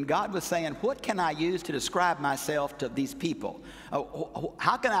Hebrew, when God was saying, what can I use to describe myself to these people?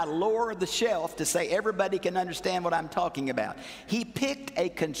 How can I lower the shelf to say everybody can understand what I'm talking about? He picked a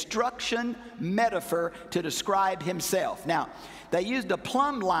construction metaphor to describe himself. Now, they used a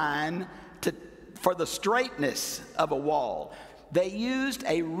plumb line for the straightness of a wall. They used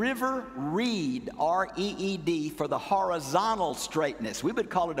a river reed, R-E-E-D, for the horizontal straightness. We would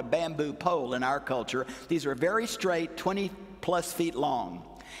call it a bamboo pole in our culture. These are very straight, 20-plus feet long.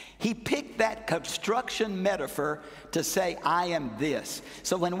 He picked that construction metaphor to say, I am this.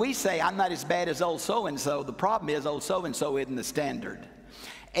 So when we say, I'm not as bad as old so-and-so, the problem is old so-and-so isn't the standard.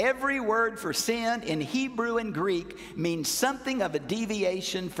 Every word for sin in Hebrew and Greek means something of a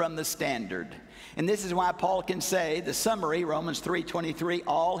deviation from the standard. And this is why Paul can say, the summary, Romans 3:23,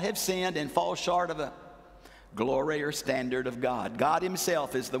 all have sinned and fall short of a glory or standard of God. God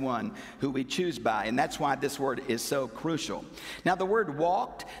himself is the one who we choose by, and that's why this word is so crucial. Now, the word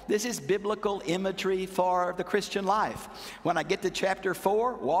walked, this is biblical imagery for the Christian life. When I get to chapter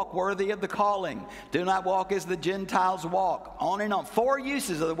 4, walk worthy of the calling. Do not walk as the Gentiles walk. On and on. 4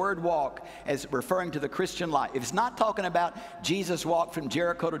 uses of the word walk as referring to the Christian life. If it's not talking about Jesus walked from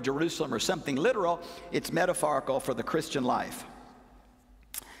Jericho to Jerusalem or something literal, it's metaphorical for the Christian life.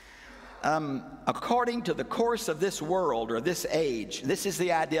 According to the course of this world or this age, this is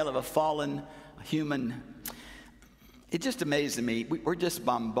the ideal of a fallen human. It just amazes me. We're just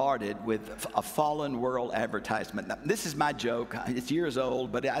bombarded with a fallen world advertisement. Now, this is my joke. It's years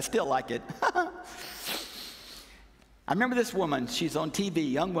old, but I still like it. I remember this woman. She's on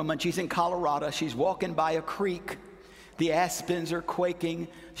TV, young woman. She's in Colorado. She's walking by a creek. The aspens are quaking.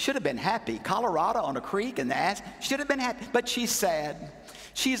 Should have been happy. Colorado on a creek and the aspens. Should have been happy, but she's sad.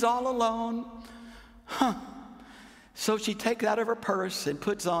 She's all alone. So she takes out of her purse and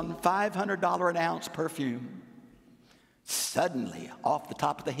puts on $500 an ounce perfume. Suddenly, off the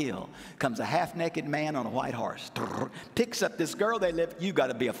top of the hill, comes a half-naked man on a white horse. Picks up this girl they live. You got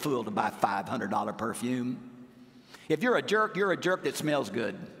to be a fool to buy $500 perfume. If you're a jerk that smells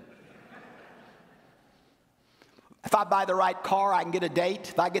good. If I buy the right car, I can get a date.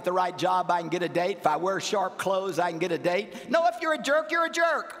 If I get the right job, I can get a date. If I wear sharp clothes, I can get a date. No, if you're a jerk, you're a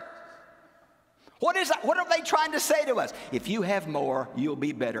jerk. What is that? What are they trying to say to us? If you have more, you'll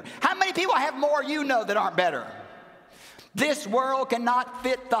be better. How many people have more you know that aren't better? This world cannot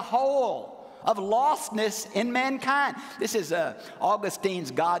fit the whole of lostness in mankind. This is Augustine's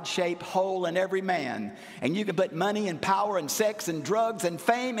God-shaped hole in every man. And you can put money and power and sex and drugs and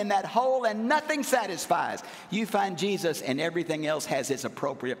fame in that hole and nothing satisfies. You find Jesus and everything else has its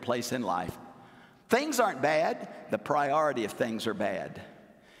appropriate place in life. Things aren't bad. The priority of things are bad.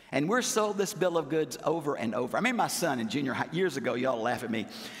 And we're sold this bill of goods over and over. I remember my son in junior high, years ago, y'all laugh at me.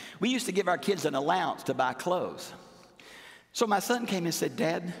 We used to give our kids an allowance to buy clothes. So my son came and said,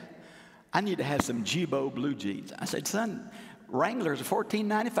 Dad, I need to have some Jibo blue jeans. I said, son, Wranglers are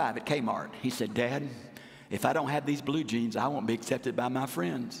 $14.95 at Kmart. He said, Dad, if I don't have these blue jeans, I won't be accepted by my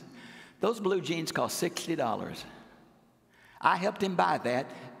friends. Those blue jeans cost $60. I helped him buy that.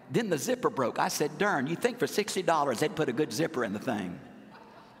 Then the zipper broke. I said, darn, you think for $60 they'd put a good zipper in the thing?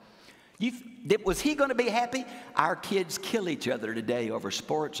 Was he going to be happy? Our kids kill each other today over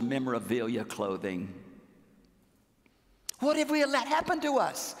sports memorabilia clothing. What have we let happen to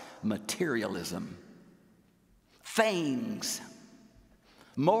us? Materialism. Things.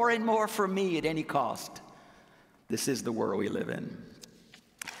 More and more for me at any cost. This is the world we live in.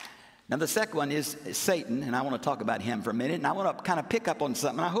 Now the second one is Satan, and I want to talk about him for a minute. And I want to kind of pick up on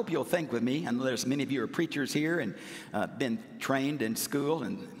something. I hope you'll think with me. I know there's many of you are preachers here and been trained in school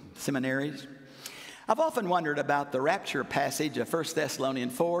and seminaries. I've often wondered about the rapture passage of 1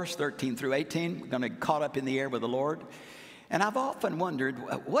 Thessalonians 4, 13 through 18. We're going to get caught up in the air with the Lord. And I've often wondered,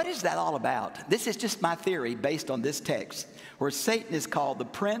 what is that all about? This is just my theory based on this text, where Satan is called the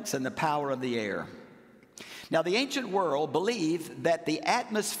prince and the power of the air. Now, the ancient world believed that the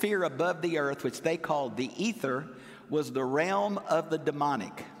atmosphere above the earth, which they called the ether, was the realm of the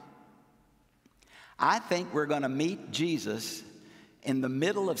demonic. I think we're going to meet Jesus in the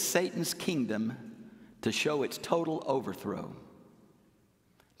middle of Satan's kingdom to show its total overthrow.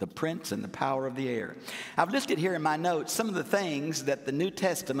 The prince and the power of the air. I've listed here in my notes some of the things that the New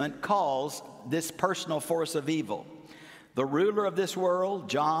Testament calls this personal force of evil. The ruler of this world,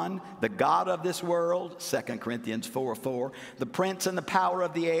 John, the God of this world, 2 Corinthians 4:4, the prince and the power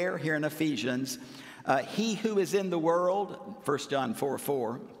of the air, here in Ephesians, he who is in the world, 1 John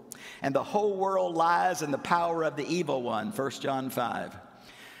 4:4, and the whole world lies in the power of the evil one, 1 John 5.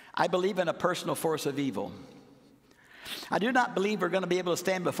 I believe in a personal force of evil. I do not believe we're going to be able to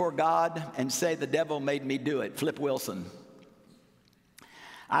stand before God and say the devil made me do it, Flip Wilson.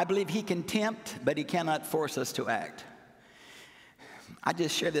 I believe he can tempt, but he cannot force us to act. I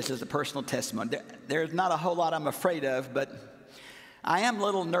just share this as a personal testimony. There's not a whole lot I'm afraid of, but I am a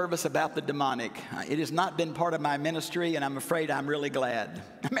little nervous about the demonic. It has not been part of my ministry, and I'm afraid I'm really glad.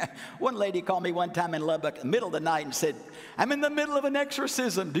 One lady called me one time in Lubbock in the middle of the night and said, "I'm in the middle of an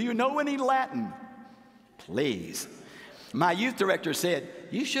exorcism. Do you know any Latin?" Please. My youth director said,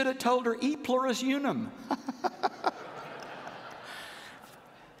 "You should have told her e pluribus unum."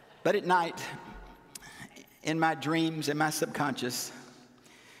 But at night, in my dreams, in my subconscious,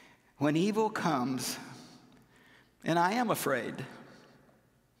 when evil comes, and I am afraid,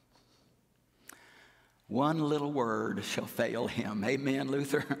 one little word shall fail him. Amen,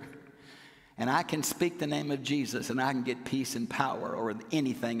 Luther. And I can speak the name of Jesus, and I can get peace and power over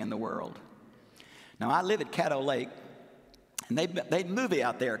anything in the world. Now, I live at Caddo Lake. And they made a movie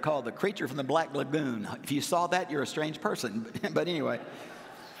out there called The Creature from the Black Lagoon. If you saw that, you're a strange person. But anyway.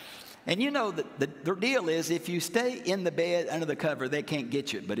 And you know, the deal is if you stay in the bed under the cover, they can't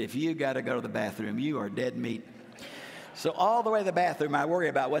get you. But if you got to go to the bathroom, you are dead meat. So all the way to the bathroom, I worry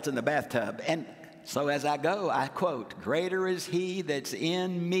about what's in the bathtub. And so as I go, I quote, "Greater is he that's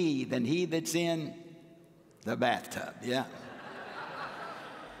in me than he that's in the bathtub." Yeah.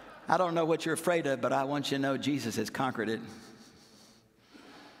 I don't know what you're afraid of, but I want you to know Jesus has conquered it.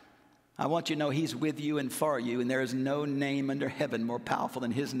 I want you to know he's with you and for you, and there is no name under heaven more powerful than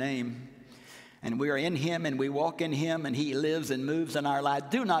his name. And we are in him, and we walk in him, and he lives and moves in our lives.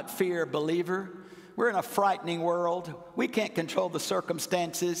 Do not fear, believer. We're in a frightening world. We can't control the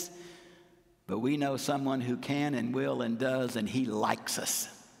circumstances, but we know someone who can and will and does, and he likes us.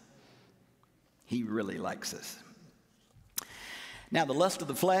 He really likes us. Now, the lust of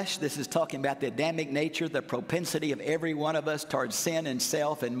the flesh, this is talking about the Adamic nature, the propensity of every one of us towards sin and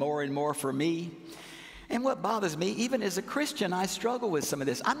self, and more for me. And what bothers me, even as a Christian, I struggle with some of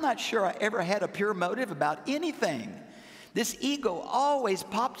this. I'm not sure I ever had a pure motive about anything. This ego always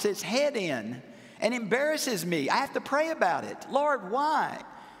pops its head in and embarrasses me. I have to pray about it. Lord, why?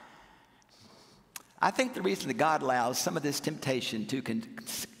 I think the reason that God allows some of this temptation to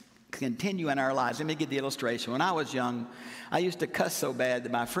continue in our lives. Let me give the illustration. When I was young, I used to cuss so bad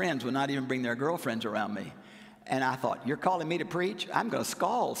that my friends would not even bring their girlfriends around me. And I thought, you're calling me to preach? I'm going to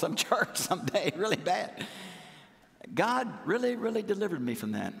scald some church someday really bad. God really, really delivered me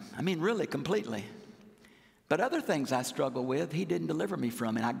from that. I mean, really, completely. But other things I struggle with, he didn't deliver me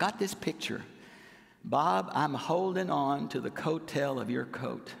from. And I got this picture. Bob, I'm holding on to the coattail of your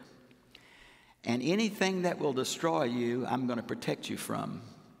coat. And anything that will destroy you, I'm going to protect you from.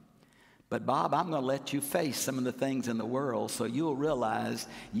 But Bob, I'm going to let you face some of the things in the world so you'll realize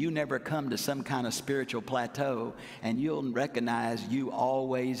you never come to some kind of spiritual plateau, and you'll recognize you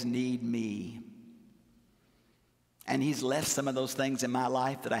always need me. And he's left some of those things in my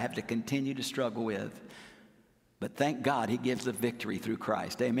life that I have to continue to struggle with. But thank God he gives the victory through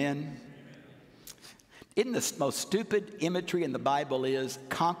Christ. Amen? Isn't the most stupid imagery in the Bible is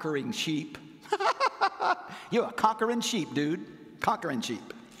conquering sheep? You're a conquering sheep, dude. Conquering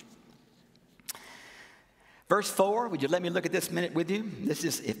sheep. Verse 4, would you let me look at this minute with you? This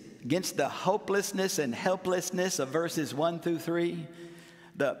is against the hopelessness and helplessness of verses 1 through 3,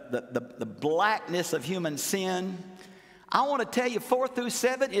 the blackness of human sin. I want to tell you 4 through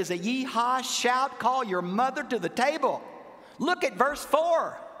 7 is a yee-haw, shout, call your mother to the table. Look at verse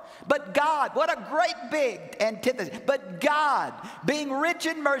 4. But God, what a great big antithesis. But God, being rich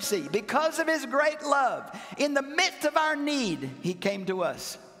in mercy, because of his great love, in the midst of our need, he came to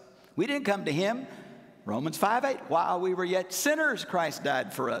us. We didn't come to him. Romans 5:8, while we were yet sinners, Christ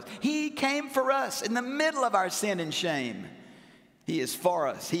died for us. He came for us in the middle of our sin and shame. He is for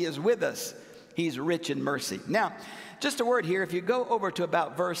us. He is with us. He's rich in mercy. Now, just a word here. If you go over to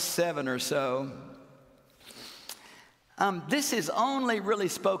about verse 7 or so, this is only really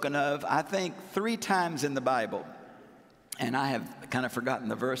spoken of, I think, 3 times in the Bible. And I have kind of forgotten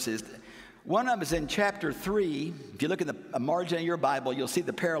the verses. One of them is in chapter 3. If you look at the margin of your Bible, you'll see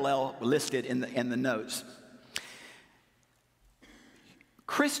the parallel listed in the notes.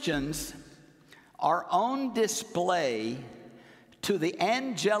 Christians are on display to the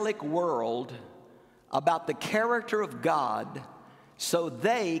angelic world about the character of God so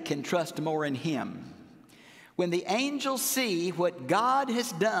they can trust more in Him. When the angels see what God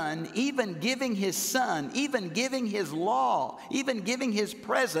has done, even giving His Son, even giving His law, even giving His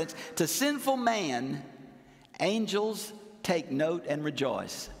presence to sinful man, angels take note and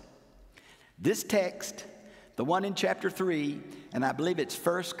rejoice. This text, the one in chapter 3, and I believe it's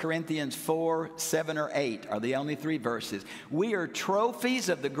 1 Corinthians 4, 7, or 8 are the only three verses. We are trophies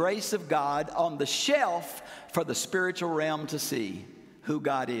of the grace of God on the shelf for the spiritual realm to see who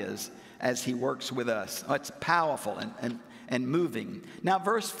God is as He works with us. Oh, it's powerful and moving. Now,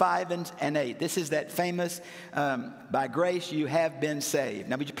 verse 5 and 8. This is that famous, by grace you have been saved.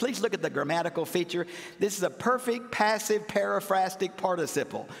 Now, would you please look at the grammatical feature? This is a perfect passive periphrastic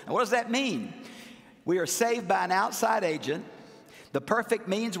participle. And what does that mean? We are saved by an outside agent. The perfect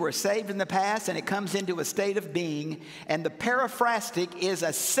means we're saved in the past, and it comes into a state of being. And the periphrastic is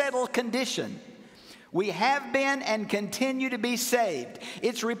a settled condition. We have been and continue to be saved.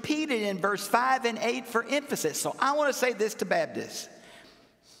 It's repeated in verse 5 and 8 for emphasis. So I want to say this to Baptists.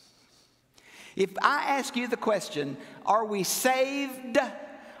 If I ask you the question, are we saved?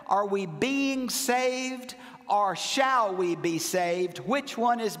 Are we being saved? Or shall we be saved? Which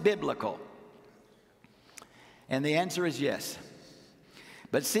one is biblical? And the answer is yes.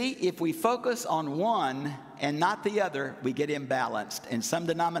 But see, if we focus on one and not the other, we get imbalanced. And some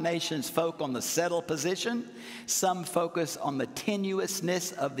denominations focus on the settled position. Some focus on the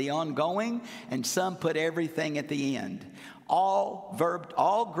tenuousness of the ongoing. And some put everything at the end.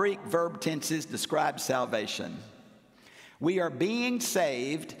 All Greek verb tenses describe salvation. We are being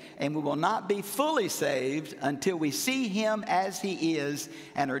saved, and we will not be fully saved until we see Him as He is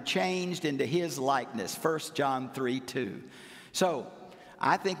and are changed into His likeness. 1 John 3:2. So,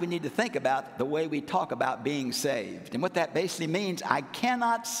 I think we need to think about the way we talk about being saved. And what that basically means, I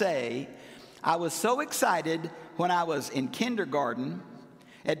cannot say, I was so excited when I was in kindergarten,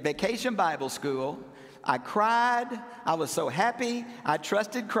 at Vacation Bible School. I cried. I was so happy. I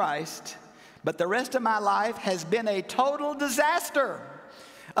trusted Christ. But the rest of my life has been a total disaster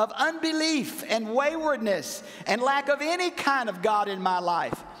of unbelief and waywardness and lack of any kind of God in my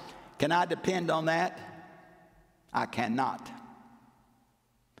life. Can I depend on that? I cannot.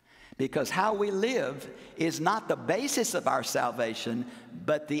 Because how we live is not the basis of our salvation,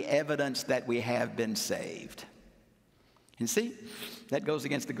 but the evidence that we have been saved. And see, that goes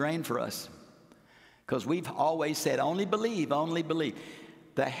against the grain for us. Because we've always said, only believe, only believe.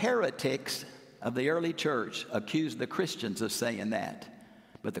 The heretics of the early church accused the Christians of saying that.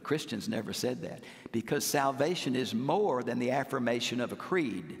 But the Christians never said that. Because salvation is more than the affirmation of a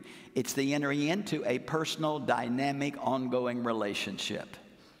creed. It's the entering into a personal, dynamic, ongoing relationship.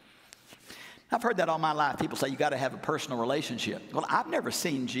 I've heard that all my life. People say you got to have a personal relationship. Well, I've never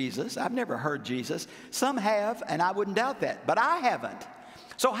seen Jesus. I've never heard Jesus. Some have, and I wouldn't doubt that. But I haven't.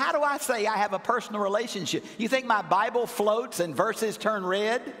 So how do I say I have a personal relationship? You think my Bible floats and verses turn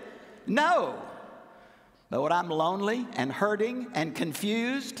red? No. But when I'm lonely and hurting and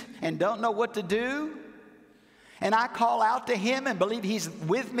confused and don't know what to do, and I call out to Him and believe He's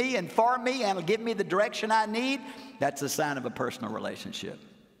with me and for me and will give me the direction I need, that's a sign of a personal relationship.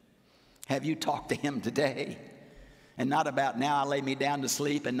 Have you talked to Him today? And not about now I lay me down to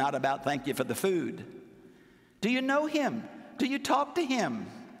sleep, and not about thank you for the food. Do you know Him? Do you talk to Him?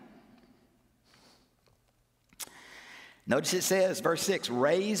 Notice it says, verse 6,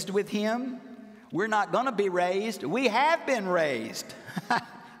 raised with Him. We're not going to be raised. We have been raised.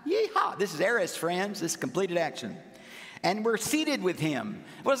 Yeehaw. This is aorist, friends. This is completed action. And we're seated with Him.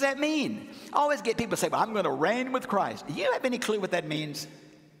 What does that mean? I always get people say, well, I'm going to reign with Christ. Do you have any clue what that means?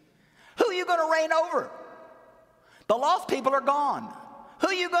 Who are you going to reign over? The lost people are gone. Who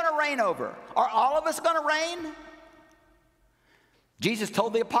are you going to reign over? Are all of us going to reign? Jesus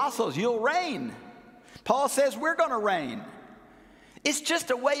told the apostles, you'll reign. Paul says we're going to reign. It's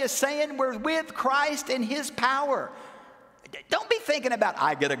just a way of saying we're with Christ in His power. Don't be thinking about,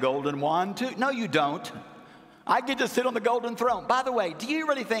 I get a golden wand too. No, you don't. I get to sit on the golden throne. By the way, do you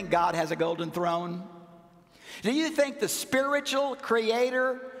really think God has a golden throne? Do you think the spiritual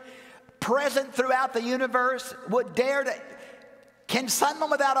creator present throughout the universe would dare to... Can someone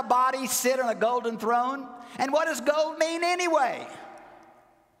without a body sit on a golden throne? And what does gold mean anyway?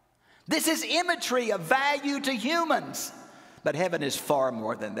 This is imagery of value to humans. But heaven is far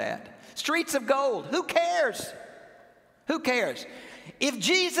more than that. Streets of gold, who cares? Who cares? If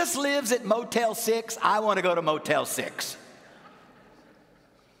Jesus lives at Motel 6, I want to go to Motel 6.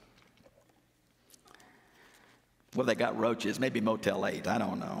 Well, they got roaches, maybe Motel 8, I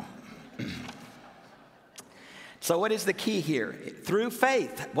don't know. So what is the key here? Through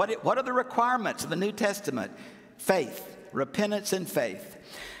faith. What are the requirements of the New Testament? Faith, repentance, and faith.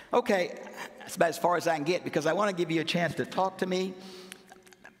 Okay, that's about as far as I can get because I want to give you a chance to talk to me.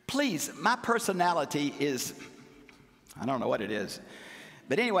 Please, my personality is, I don't know what it is.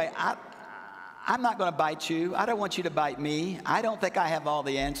 But anyway, I'm not going to bite you. I don't want you to bite me. I don't think I have all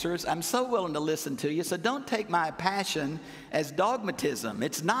the answers. I'm so willing to listen to you. So don't take my passion as dogmatism.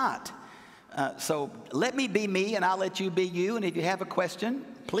 It's not. So let me be me and I'll let you be you. And if you have a question,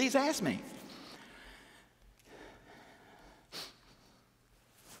 please ask me.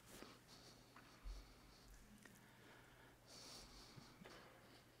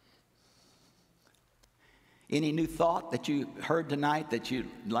 Any new thought that you heard tonight that you'd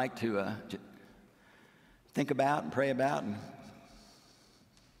like to think about and pray about? How does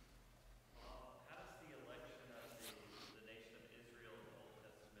the election of the nation of Israel in the Old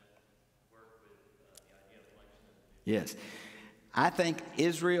Testament work with the idea of election of the New Yes. I think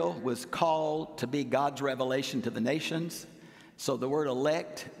Israel was called to be God's revelation to the nations. So the word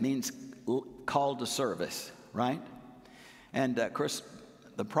elect means called to service, right? And of course,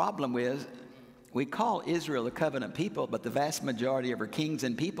 the problem is we call Israel the covenant people, but the vast majority of her kings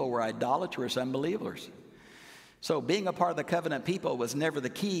and people were idolatrous unbelievers. So being a part of the covenant people was never the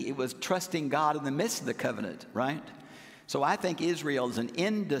key. It was trusting God in the midst of the covenant, right? So I think Israel is an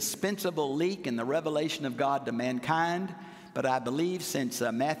indispensable link in the revelation of God to mankind. But I believe since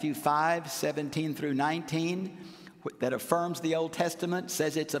Matthew 5:17 through 19, that affirms the Old Testament,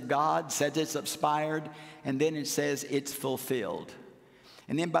 says it's of God, says it's inspired, and then it says it's fulfilled.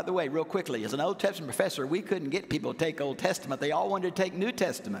 And then, by the way, real quickly, as an Old Testament professor, we couldn't get people to take Old Testament. They all wanted to take New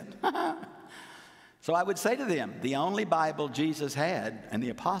Testament. So I would say to them, the only Bible Jesus had and the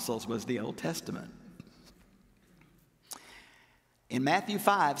apostles was the Old Testament. In Matthew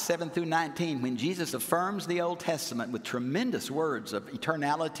 5:7 through 19, when Jesus affirms the Old Testament with tremendous words of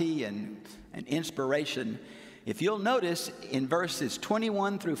eternality and inspiration, if you'll notice in verses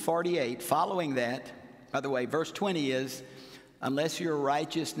 21 through 48, following that, by the way, verse 20 is, unless your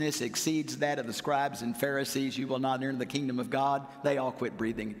righteousness exceeds that of the scribes and Pharisees, you will not enter the kingdom of God. They all quit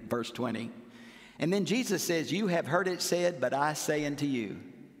breathing, verse 20. And then Jesus says, you have heard it said, but I say unto you.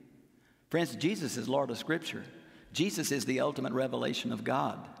 Friends, Jesus is Lord of Scripture. Jesus is the ultimate revelation of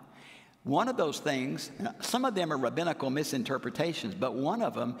God. One of those things, some of them are rabbinical misinterpretations, but one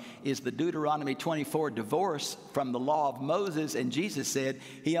of them is the Deuteronomy 24 divorce from the law of Moses, and Jesus said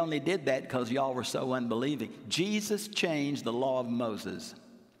he only did that because y'all were so unbelieving. Jesus changed the law of Moses.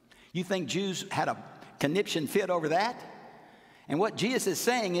 You think Jews had a conniption fit over that? And what Jesus is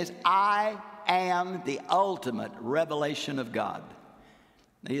saying is, I am the ultimate revelation of God.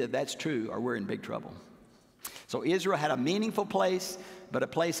 Either that's true or we're in big trouble. So Israel had a meaningful place, but a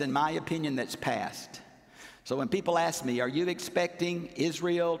place, in my opinion, that's past. So when people ask me, are you expecting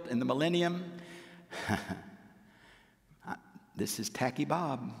Israel in the millennium? This is Tacky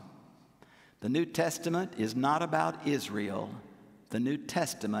Bob. The New Testament is not about Israel. The New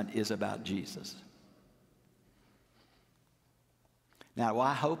Testament is about Jesus. Now, do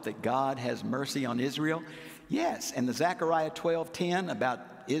I hope that God has mercy on Israel? Yes. And the Zechariah 12:10 about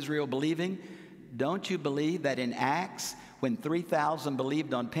Israel believing, don't you believe that in Acts, when 3,000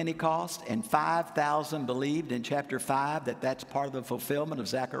 believed on Pentecost and 5,000 believed in chapter 5, that's part of the fulfillment of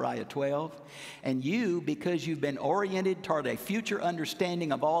Zechariah 12? And you, because you've been oriented toward a future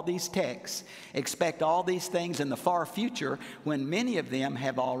understanding of all these texts, expect all these things in the far future when many of them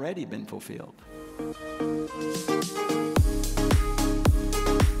have already been fulfilled.